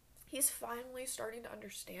 He's finally starting to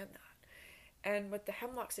understand that. And with the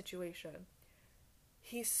Hemlock situation,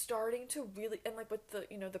 he's starting to really, and, like, with the,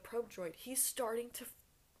 the probe droid, he's starting to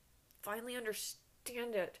finally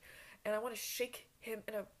understand it. And I want to shake him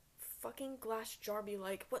in a fucking glass jar and be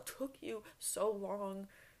like, what took you so long,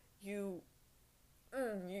 you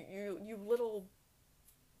little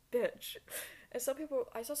bitch. And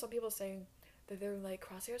I saw some people saying that they're like,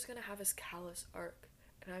 Crosshair's gonna have his Callus arc.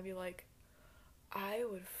 And I'd be like, I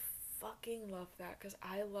would fucking love that, because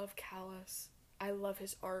I love Callus. I love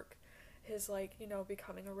his arc. His, like,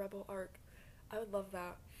 becoming a rebel arc. I would love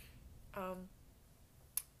that.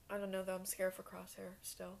 I don't know though, I'm scared for Crosshair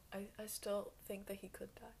still. I still think that he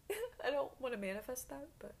could die. I don't want to manifest that,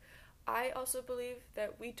 but I also believe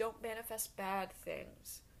that we don't manifest bad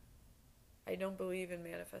things. I don't believe in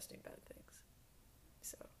manifesting bad things.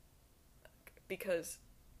 So, because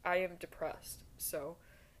I am depressed. So,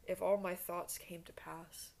 if all my thoughts came to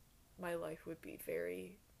pass, my life would be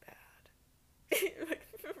very bad. Like,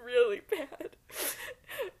 really bad.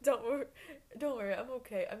 Don't worry, I'm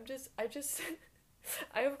okay.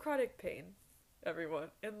 I have chronic pain, everyone,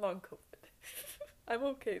 and long COVID. I'm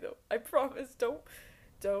okay though. I promise.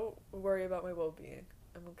 Don't worry about my well-being.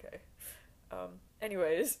 I'm okay.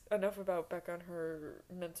 Anyways, enough about Becca and her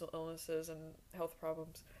mental illnesses and health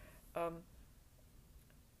problems.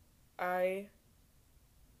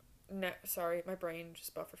 Sorry, my brain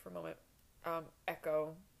just buffered for a moment.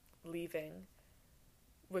 Echo leaving,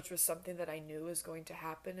 which was something that I knew was going to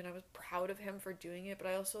happen, and I was proud of him for doing it, but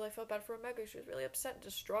I also, felt bad for Omega. She was really upset and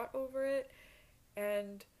distraught over it,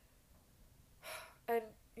 and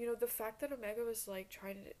the fact that Omega was, like,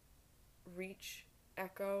 trying to reach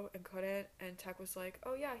Echo and couldn't, and Tech was like,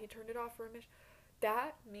 oh yeah, he turned it off for a mission.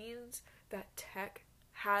 That means that Tech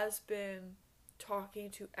has been talking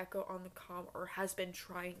to Echo on the comm, or has been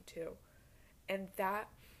trying to, and that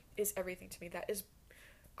is everything to me. That is,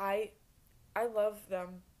 I love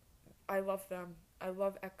them. I love them. I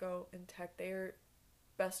love Echo and Tech. They are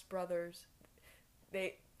best brothers.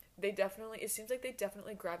 They definitely, it seems like they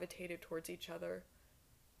definitely gravitated towards each other.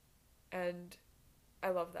 And I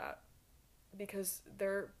love that. Because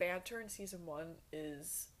their banter in season 1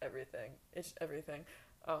 is everything. It's everything.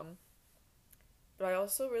 But I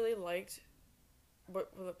also really liked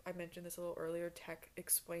what I mentioned this a little earlier, Tech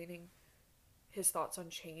explaining his thoughts on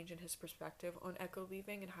change and his perspective on Echo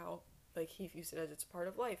leaving, and how, like, he views it as it's part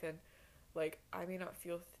of life, and, like, I may not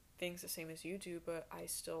feel things the same as you do, but I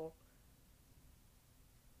still,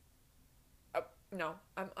 no,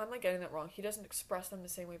 I'm like getting that wrong. He doesn't express them the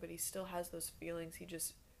same way, but he still has those feelings. He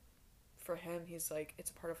just, for him, he's like,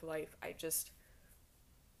 it's a part of life. I just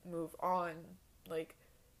move on. Like,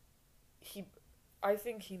 I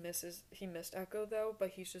think he missed Echo though, but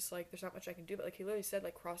he's just like, there's not much I can do. But, like, he literally said,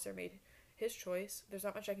 like, Crosshair made his choice. There's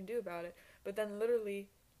not much I can do about it. But then literally,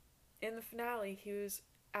 in the finale, he was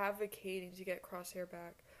advocating to get Crosshair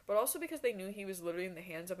back. But also because they knew he was literally in the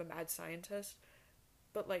hands of a mad scientist.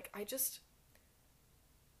 But, like,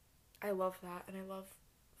 I love that, and I love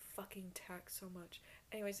fucking Tech so much.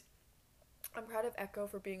 Anyways, I'm proud of Echo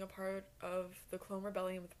for being a part of the Clone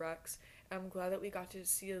Rebellion with Rex. I'm glad that we got to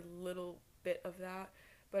see a little bit of that,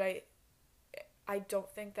 but I don't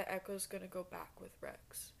think that Echo's gonna go back with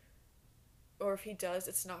Rex. Or if he does,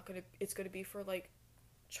 it's gonna be for, like,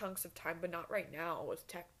 chunks of time, but not right now with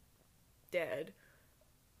Tech dead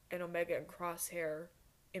and Omega and Crosshair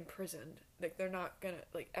imprisoned. Like, they're not gonna,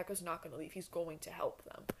 like, Echo's not gonna leave. He's going to help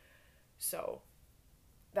them. So,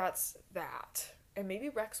 that's that. And maybe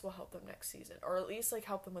Rex will help them next season, or at least like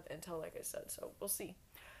help them with intel, like I said. So we'll see.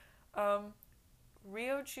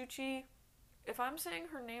 Rio Chuchi, if I'm saying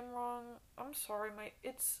her name wrong, I'm sorry.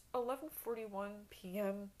 It's 11:41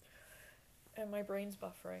 p.m. and my brain's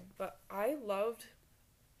buffering. But I loved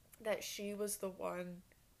that she was the one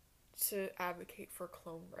to advocate for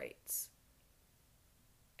clone rights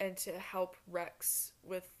and to help Rex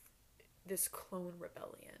with this clone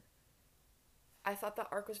rebellion. I thought that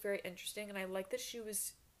arc was very interesting, and I like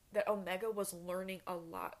that Omega was learning a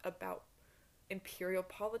lot about imperial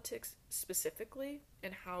politics specifically,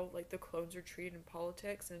 and how like the clones are treated in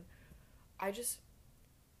politics. And I just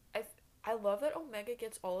I love that Omega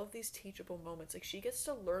gets all of these teachable moments. Like, she gets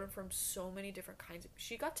to learn from so many different kinds of...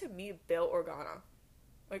 She got to meet Bail Organa.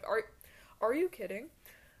 Like, are you kidding?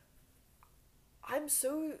 I'm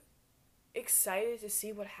so excited to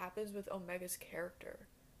see what happens with Omega's character.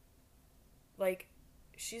 Like,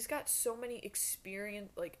 she's got so many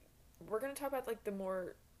experience... Like, we're gonna talk about, like, the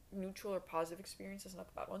more neutral or positive experiences, not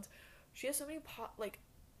the bad ones. She has so many,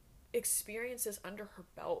 experiences under her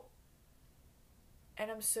belt.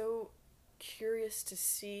 And I'm so curious to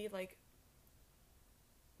see, like,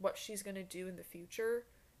 what she's gonna do in the future,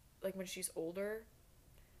 like, when she's older.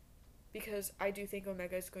 Because I do think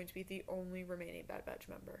Omega is going to be the only remaining Bad Batch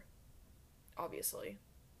member. Obviously.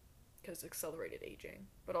 Because accelerated aging.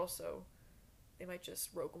 But also, they might just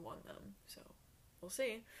Rogue One them. So, we'll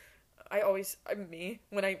see.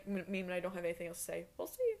 When I don't have anything else to say, we'll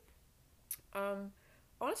see. I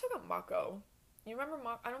want to talk about Mako. You remember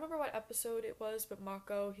I don't remember what episode it was, but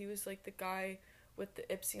Mako, he was like the guy with the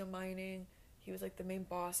Ipsium mining. He was like the main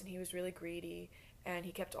boss, and he was really greedy, and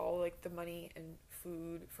he kept all like the money and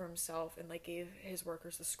food for himself, and like gave his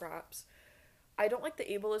workers the scraps. I don't like the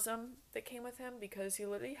ableism that came with him, because he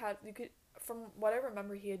literally from what I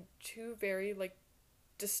remember, he had two very like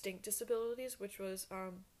distinct disabilities, which was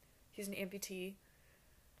he's an amputee,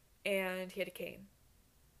 and he had a cane.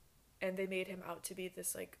 And they made him out to be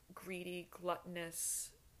this, like, greedy, gluttonous,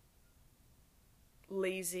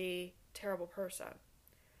 lazy, terrible person.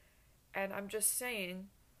 And I'm just saying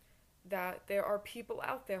that there are people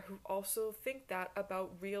out there who also think that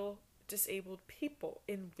about real disabled people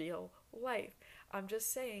in real life. I'm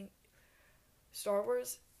just saying Star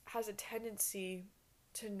Wars has a tendency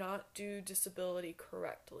to not do disability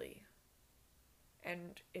correctly.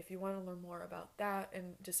 And if you want to learn more about that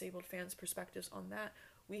and disabled fans' perspectives on that,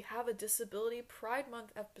 we have a Disability Pride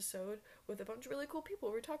Month episode with a bunch of really cool people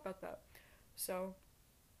where we talk about that. So,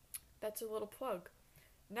 that's a little plug.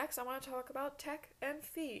 Next, I want to talk about Tech and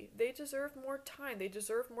Fee. They deserve more time. They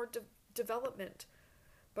deserve more development.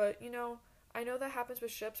 But, you know, I know that happens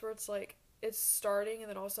with ships where it's like, it's starting and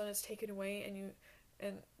then all of a sudden it's taken away,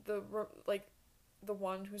 and the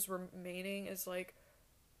one who's remaining is like,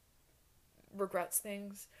 regrets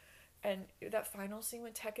things. And that final scene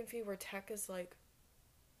with Tech and Fee where Tech is like,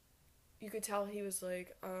 you could tell he was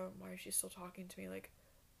like, why is she still talking to me? Like,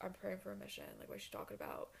 I'm praying for a mission. Like, what is she talking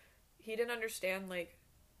about? He didn't understand, like,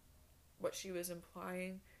 what she was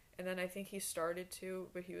implying. And then I think he started to,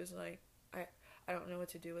 but he was like, I don't know what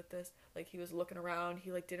to do with this. Like, he was looking around.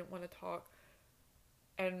 He, like, didn't want to talk.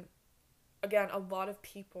 And, again, a lot of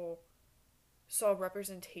people saw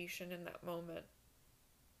representation in that moment.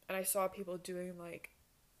 And I saw people doing, like,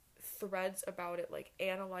 threads about it, like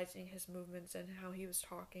analyzing his movements and how he was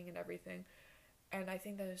talking and everything. And I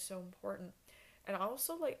think that is so important. And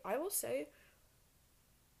also, like, I will say,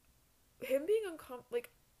 him being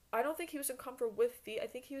I don't think he was uncomfortable with Fee. I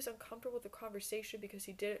think he was uncomfortable with the conversation because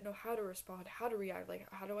he didn't know how to respond, how to react. Like,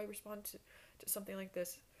 how do I respond to something like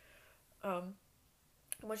this? And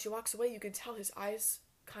when she walks away, you can tell his eyes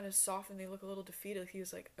kind of soften. They look a little defeated. He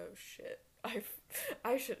was like, oh shit,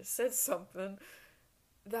 I should have said something.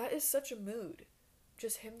 That is such a mood.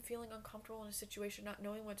 Just him feeling uncomfortable in a situation, not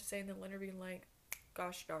knowing what to say, and then Leonard being like,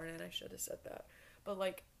 gosh darn it, I should have said that. But,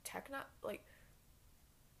 like, Tech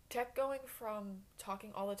going from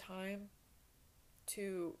talking all the time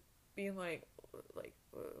to being like,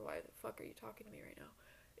 why the fuck are you talking to me right now?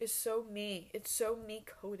 Is so me. It's so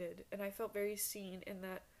me-coded. And I felt very seen in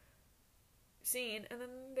that scene. And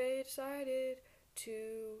then they decided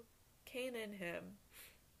to canon him.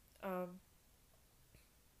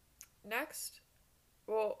 Next,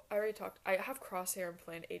 well, I already talked. I have Crosshair and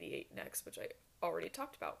Plan 88 next, which I already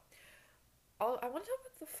talked about. I want to talk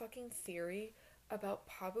about the fucking theory about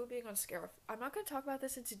Pabu being on Scarif. I'm not going to talk about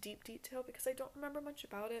this into deep detail because I don't remember much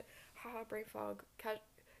about it. Haha, brain fog.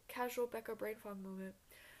 Casual Becca brain fog moment.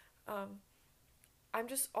 All I'm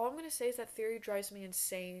going to say is that theory drives me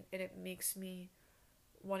insane, and it makes me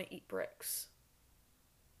want to eat bricks.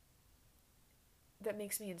 that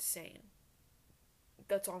makes me insane.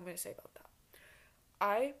 That's all I'm going to say about that.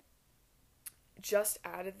 I just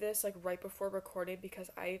added this like right before recording because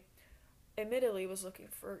I admittedly was looking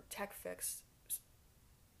for tech fics,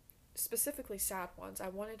 specifically sad ones. I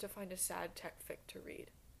wanted to find a sad tech fic to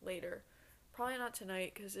read later. Probably not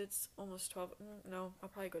tonight because it's almost 12. No, I'll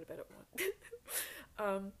probably go to bed at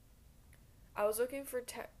 1. I was looking for a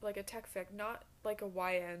tech fic, not like a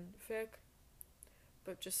YN fic,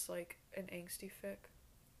 but just like an angsty fic,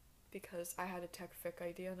 because I had a tech fic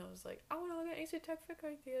idea and I was like, I want to look at angsty tech fic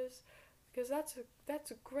ideas because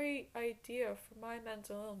that's a great idea for my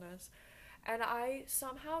mental illness. And I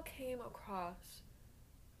somehow came across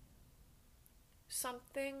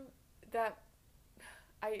something that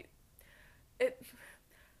I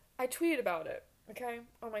tweeted about it, okay,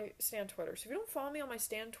 on my Stan Twitter. So if you don't follow me on my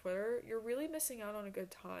Stan Twitter, you're really missing out on a good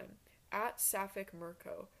time. At Sapphic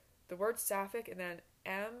Mirko. The word Sapphic and then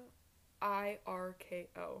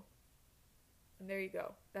Mirko. And there you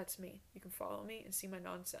go. That's me. You can follow me and see my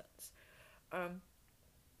nonsense. I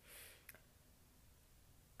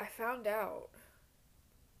found out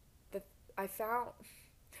that I found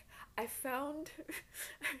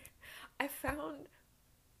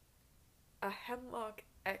a Hemlock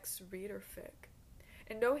X reader fic.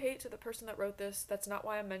 And no hate to the person that wrote this. That's not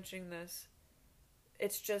why I'm mentioning this.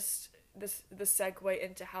 It's just the segue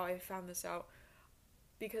into how I found this out.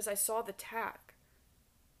 Because I saw the tag.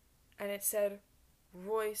 And it said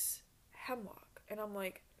Royce Hemlock. And I'm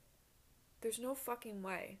like, there's no fucking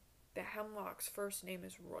way that Hemlock's first name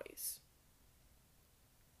is Royce.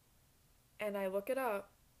 And I look it up.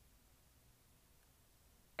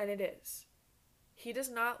 And it is. He does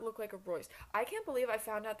not look like a Royce. I can't believe I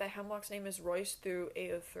found out that Hemlock's name is Royce through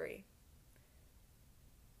AO3.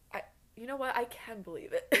 You know what? I can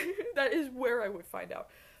believe it. That is where I would find out.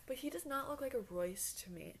 But he does not look like a Royce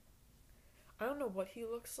to me. I don't know what he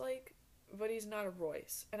looks like, but he's not a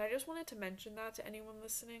Royce. And I just wanted to mention that to anyone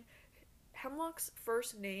listening. Hemlock's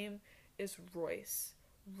first name is Royce.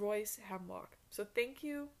 Royce Hemlock. So thank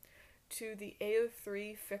you to the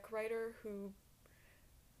AO3 fic writer who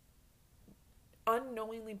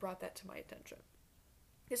unknowingly brought that to my attention.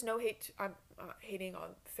 There's no hate. I'm hating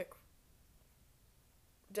on fic.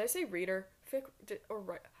 Did I say reader? Fic or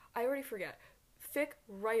right? I already forget. Fic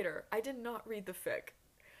writer. I did not read the fic.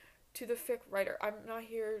 To the fic writer. I'm not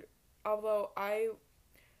here. Although I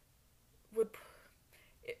would,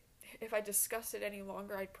 if I discussed it any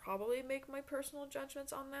longer, I'd probably make my personal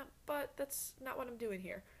judgments on that. But that's not what I'm doing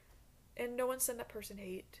here. And no one send that person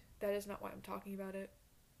hate. That is not why I'm talking about it.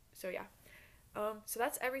 So yeah. So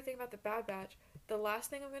that's everything about the Bad Batch. The last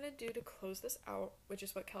thing I'm going to do to close this out, which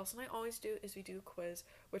is what Kelsey and I always do, is we do a quiz,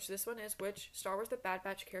 which this one is, which Star Wars The Bad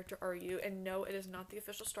Batch character are you? And no, it is not the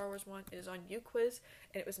official Star Wars one. It is on YouQuiz,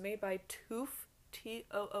 and it was made by Toof, Toofpick.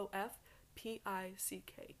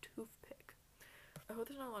 Toothpick. I hope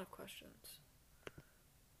there's not a lot of questions.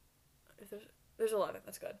 If there's 11,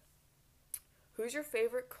 that's good. Who's your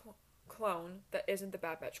favorite clone that isn't the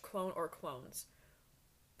Bad Batch? Clone or clones?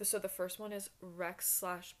 So the first one is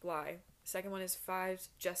Rex/Bly. Second one is Fives,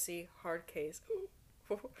 Jesse, Hardcase,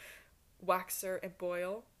 Waxer and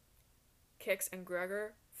Boyle, Kix and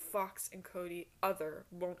Gregor, Fox and Cody, other,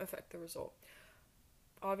 won't affect the result.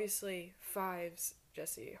 Obviously, Fives,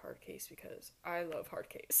 Jesse, Hardcase, because I love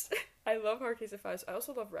Hardcase. I love Hardcase and Fives. I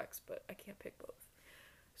also love Rex, but I can't pick both.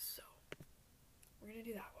 So, we're gonna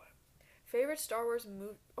do that one. Favorite Star Wars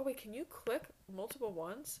movie. Oh wait, can you click multiple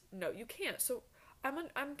ones? No, you can't. So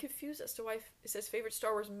I'm confused as to why it says favorite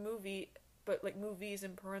Star Wars movie, but like movies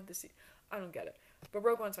in parentheses. I don't get it. But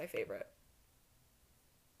Rogue One's my favorite.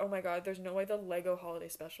 Oh my god, there's no way the Lego Holiday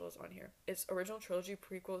Special is on here. It's original trilogy,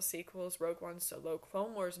 prequels, sequels, Rogue One, Solo,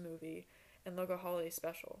 Clone Wars movie, and Lego Holiday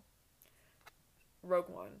Special. Rogue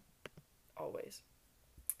One. Always.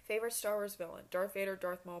 Favorite Star Wars villain. Darth Vader,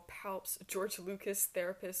 Darth Maul, Palps, George Lucas,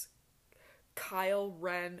 Therapist, Kylo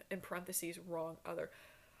Ren, in parentheses, wrong, other.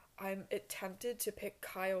 I'm tempted to pick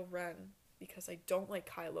Kyle Ren because I don't like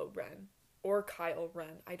Kylo Ren or Kyle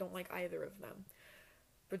Ren. I don't like either of them.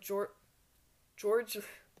 But George,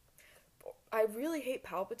 I really hate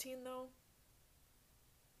Palpatine though.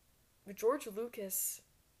 But George Lucas,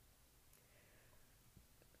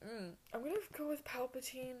 I'm gonna go with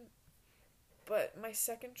Palpatine, but my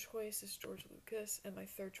second choice is George Lucas and my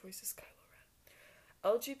third choice is Kylo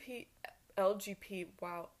Ren.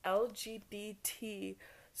 LGBT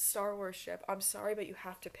Star Wars ship. I'm sorry, but you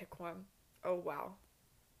have to pick one. Oh, wow.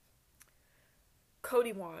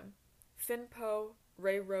 Cody Wan, Finn Poe,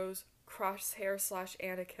 Rey Rose,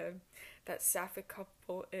 Crosshair/Anakin, that sapphic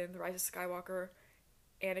couple in The Rise of Skywalker,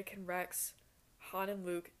 Anakin Rex, Han and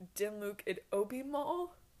Luke, Din Luke and Obi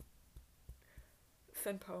Maul.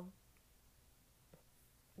 Finpo.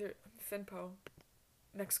 Finpo.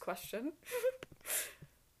 Next question.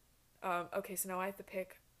 Okay, so now I have to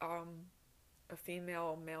pick a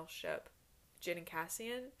female male ship. Jyn and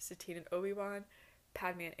Cassian, Satine and Obi-Wan,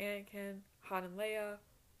 Padme and Anakin, Han and Leia,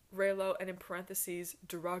 Reylo, and in parentheses,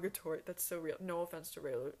 derogatory. That's so real. No offense to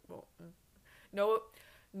Reylo. Well,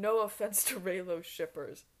 no offense to Reylo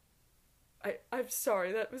shippers. I'm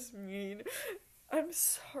sorry, that was mean. I'm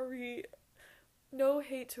sorry. No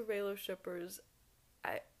hate to Reylo shippers.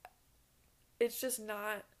 It's just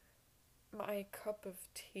not my cup of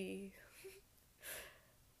tea.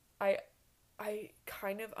 I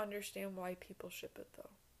kind of understand why people ship it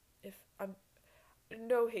though. If I'm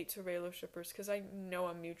no hate to Reylo shippers, because I know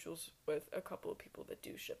I'm mutuals with a couple of people that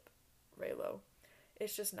do ship Reylo.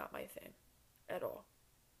 It's just not my thing at all.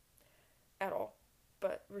 At all.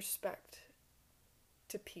 But respect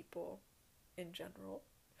to people in general.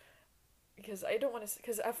 Because I don't want to,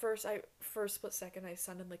 because at first, for a split second, I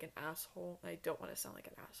sounded like an asshole. And I don't want to sound like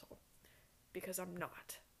an asshole. Because I'm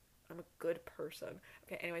not. I'm a good person.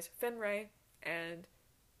 Okay, anyways, Finn Ray and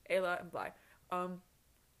Ayla and Bly.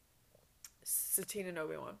 Satine and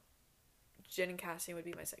Obi-Wan. Jyn and Cassian would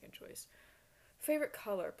be my second choice. Favorite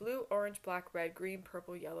color: blue, orange, black, red, green,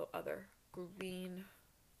 purple, yellow, other. Green.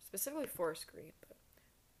 Specifically forest green. But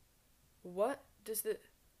what does the...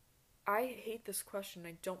 I hate this question.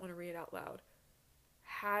 I don't want to read it out loud.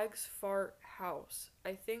 Hag's Fart House.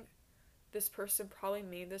 I think this person probably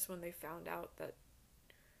made this when they found out that,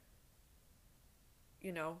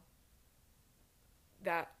 you know,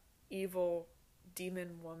 that evil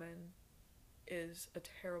demon woman is a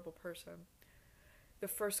terrible person.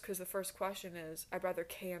 Because the first question is, I'd rather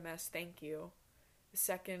KMS, thank you. The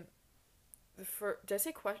second, did I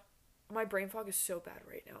say question? My brain fog is so bad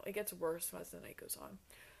right now. It gets worse as the night goes on.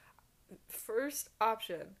 First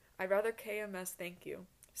option, I'd rather KMS, thank you.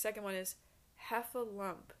 Second one is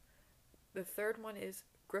Heffalump. The third one is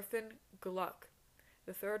Griffin Gluck.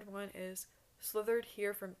 The third one is Slithered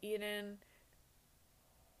Here from Eden.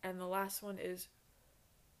 And the last one is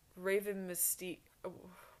Raven Mystique. Oh,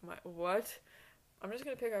 what? I'm just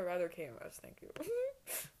gonna pick I'd rather KMS, thank you.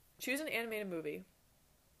 Choose an animated movie.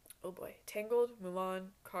 Oh boy. Tangled, Mulan,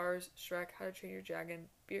 Cars, Shrek, How to Train Your Dragon,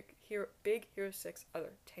 Big Hero 6,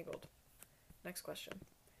 other. Tangled. Next question.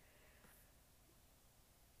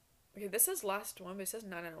 Okay, this says last one, but it says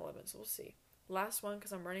 9 and 11, so we'll see. Last one,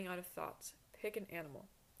 because I'm running out of thoughts. Pick an animal.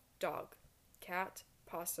 Dog, cat,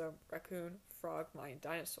 possum, raccoon, frog, lion,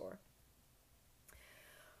 dinosaur.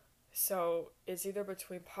 So, it's either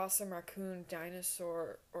between possum, raccoon,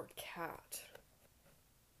 dinosaur, or cat.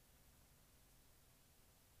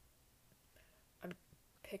 I'm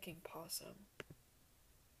picking possum.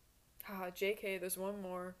 Haha, JK, there's one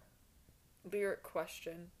more lyric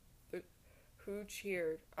question. Who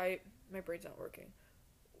cheered? My brain's not working.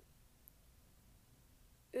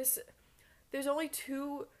 There's only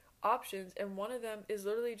two options, and one of them is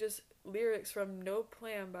literally just lyrics from No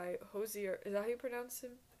Plan by Hosier. Is that how you pronounce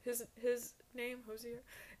him? His name, Hosier?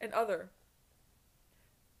 And other.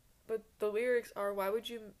 But the lyrics are, why would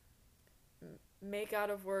you make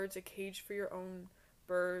out of words a cage for your own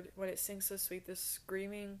bird when it sings so sweet, this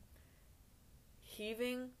screaming,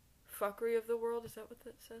 heaving fuckery of the world? Is that what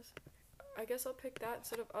that says? I guess I'll pick that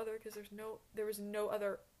instead of other, because there was no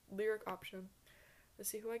other lyric option. Let's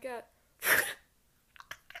see who I get.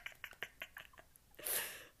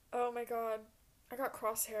 Oh my god. I got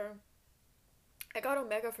Crosshair. I got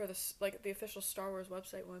Omega for this, like, the official Star Wars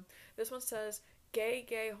website one. This one says, gay,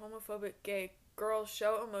 homophobic, gay. Girls,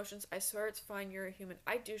 show emotions. I swear it's fine, you're a human.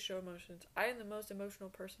 I do show emotions. I am the most emotional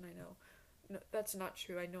person I know. No, that's not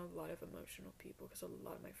true. I know a lot of emotional people, because a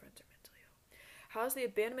lot of my friends are mentally ill. How's the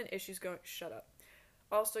abandonment issues going? Shut up.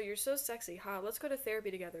 Also, you're so sexy. Ha, let's go to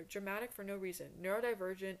therapy together. Dramatic for no reason.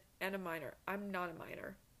 Neurodivergent and a minor. I'm not a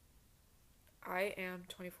minor. I am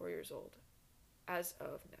 24 years old. As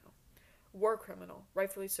of now. War criminal.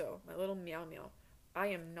 Rightfully so. My little meow meow. I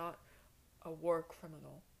am not a war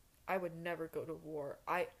criminal. I would never go to war.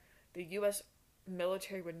 The U.S.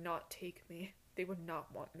 military would not take me. They would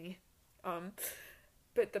not want me.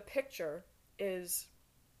 But the picture is,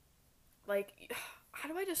 like, how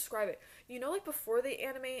do I describe it? You know, like, before they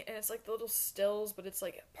animate, and it's, like, the little stills, but it's,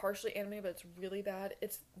 like, partially animated, but it's really bad?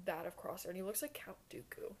 It's that of Crosshair, and he looks like Count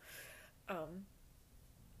Dooku.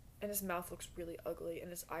 And his mouth looks really ugly,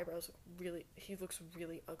 and his eyebrows he looks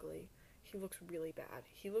really ugly. He looks really bad.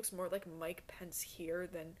 He looks more like Mike Pence here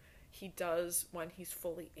than he does when he's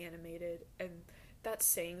fully animated, and that's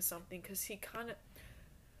saying something, because he kind of...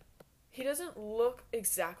 he doesn't look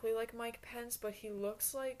exactly like Mike Pence, but he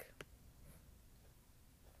looks like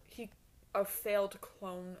a failed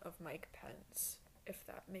clone of Mike Pence, if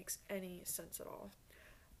that makes any sense at all.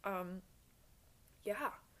 Um,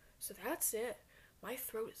 yeah, so that's it. My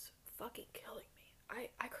throat is fucking killing me.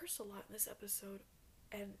 I cursed a lot in this episode,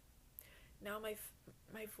 and now my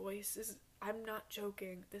voice is, I'm not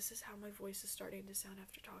joking, this is how my voice is starting to sound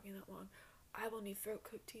after talking that long. I will need throat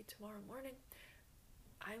coat tea tomorrow morning.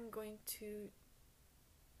 I'm going to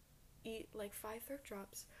eat like 5 throat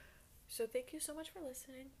drops. So thank you so much for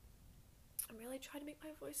listening. I'm really trying to make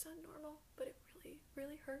my voice sound normal, but it really,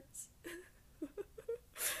 really hurts.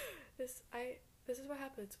 This is what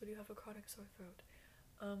happens when you have a chronic sore throat.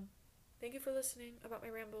 Thank you for listening about my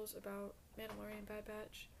rambles about Mandalorian Bad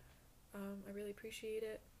Batch. I really appreciate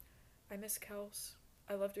it. I miss Kels.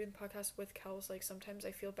 I love doing the podcast with Kels. Like, sometimes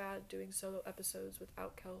I feel bad doing solo episodes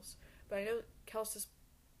without Kels, but I know Kels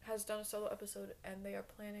has done a solo episode, and they are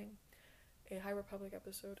planning a High Republic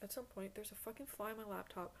episode at some point. There's a fucking fly on my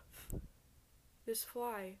laptop. This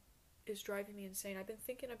fly is driving me insane. I've been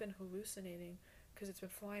thinking I've been hallucinating because it's been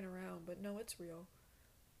flying around, but no, it's real.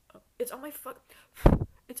 It's on my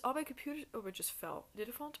it's on my computer. Oh, it just fell. Did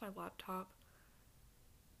it fall into my laptop?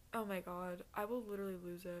 Oh my god, I will literally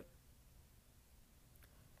lose it.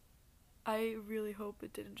 I really hope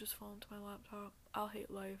it didn't just fall into my laptop. I'll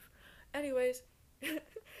hate life. Anyways,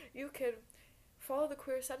 you can follow The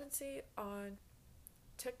Queer Ascendancy on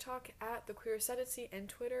TikTok at The Queer Ascendancy and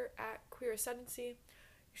Twitter at Queer Ascendancy.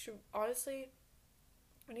 You should, honestly,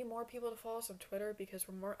 we need more people to follow us on Twitter because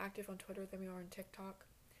we're more active on Twitter than we are on TikTok.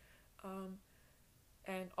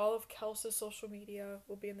 And all of Kels's social media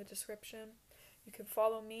will be in the description. You can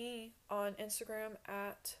follow me on Instagram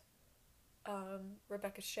at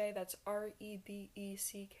Rebecca Shea. That's REBECKAHSHAYE.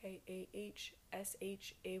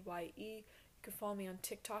 You can follow me on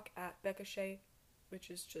TikTok at Becca Shea, which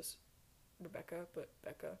is just Rebecca, but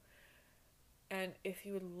Becca. And if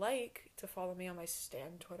you would like to follow me on my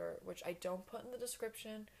Stan Twitter, which I don't put in the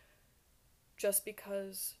description just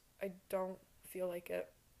because I don't feel like it.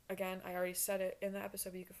 Again, I already said it in the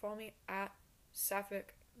episode, but you can follow me at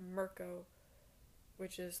Sapphic Mirko,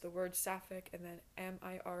 which is the word Sapphic and then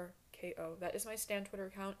MIRKO. That is my Stan Twitter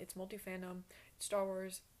account. It's multi-fandom. It's Star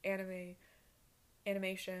Wars, anime,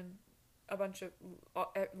 animation, a bunch of,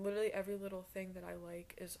 literally every little thing that I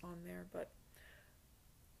like is on there, but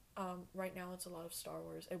right now it's a lot of Star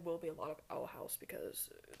Wars. It will be a lot of Owl House because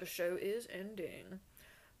the show is ending.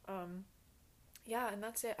 Yeah, and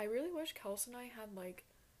that's it. I really wish Kels and I had like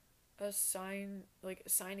a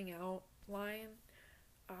signing out line.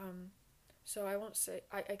 So I won't say,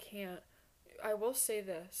 I can't. I will say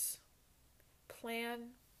this.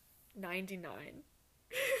 Plan 99.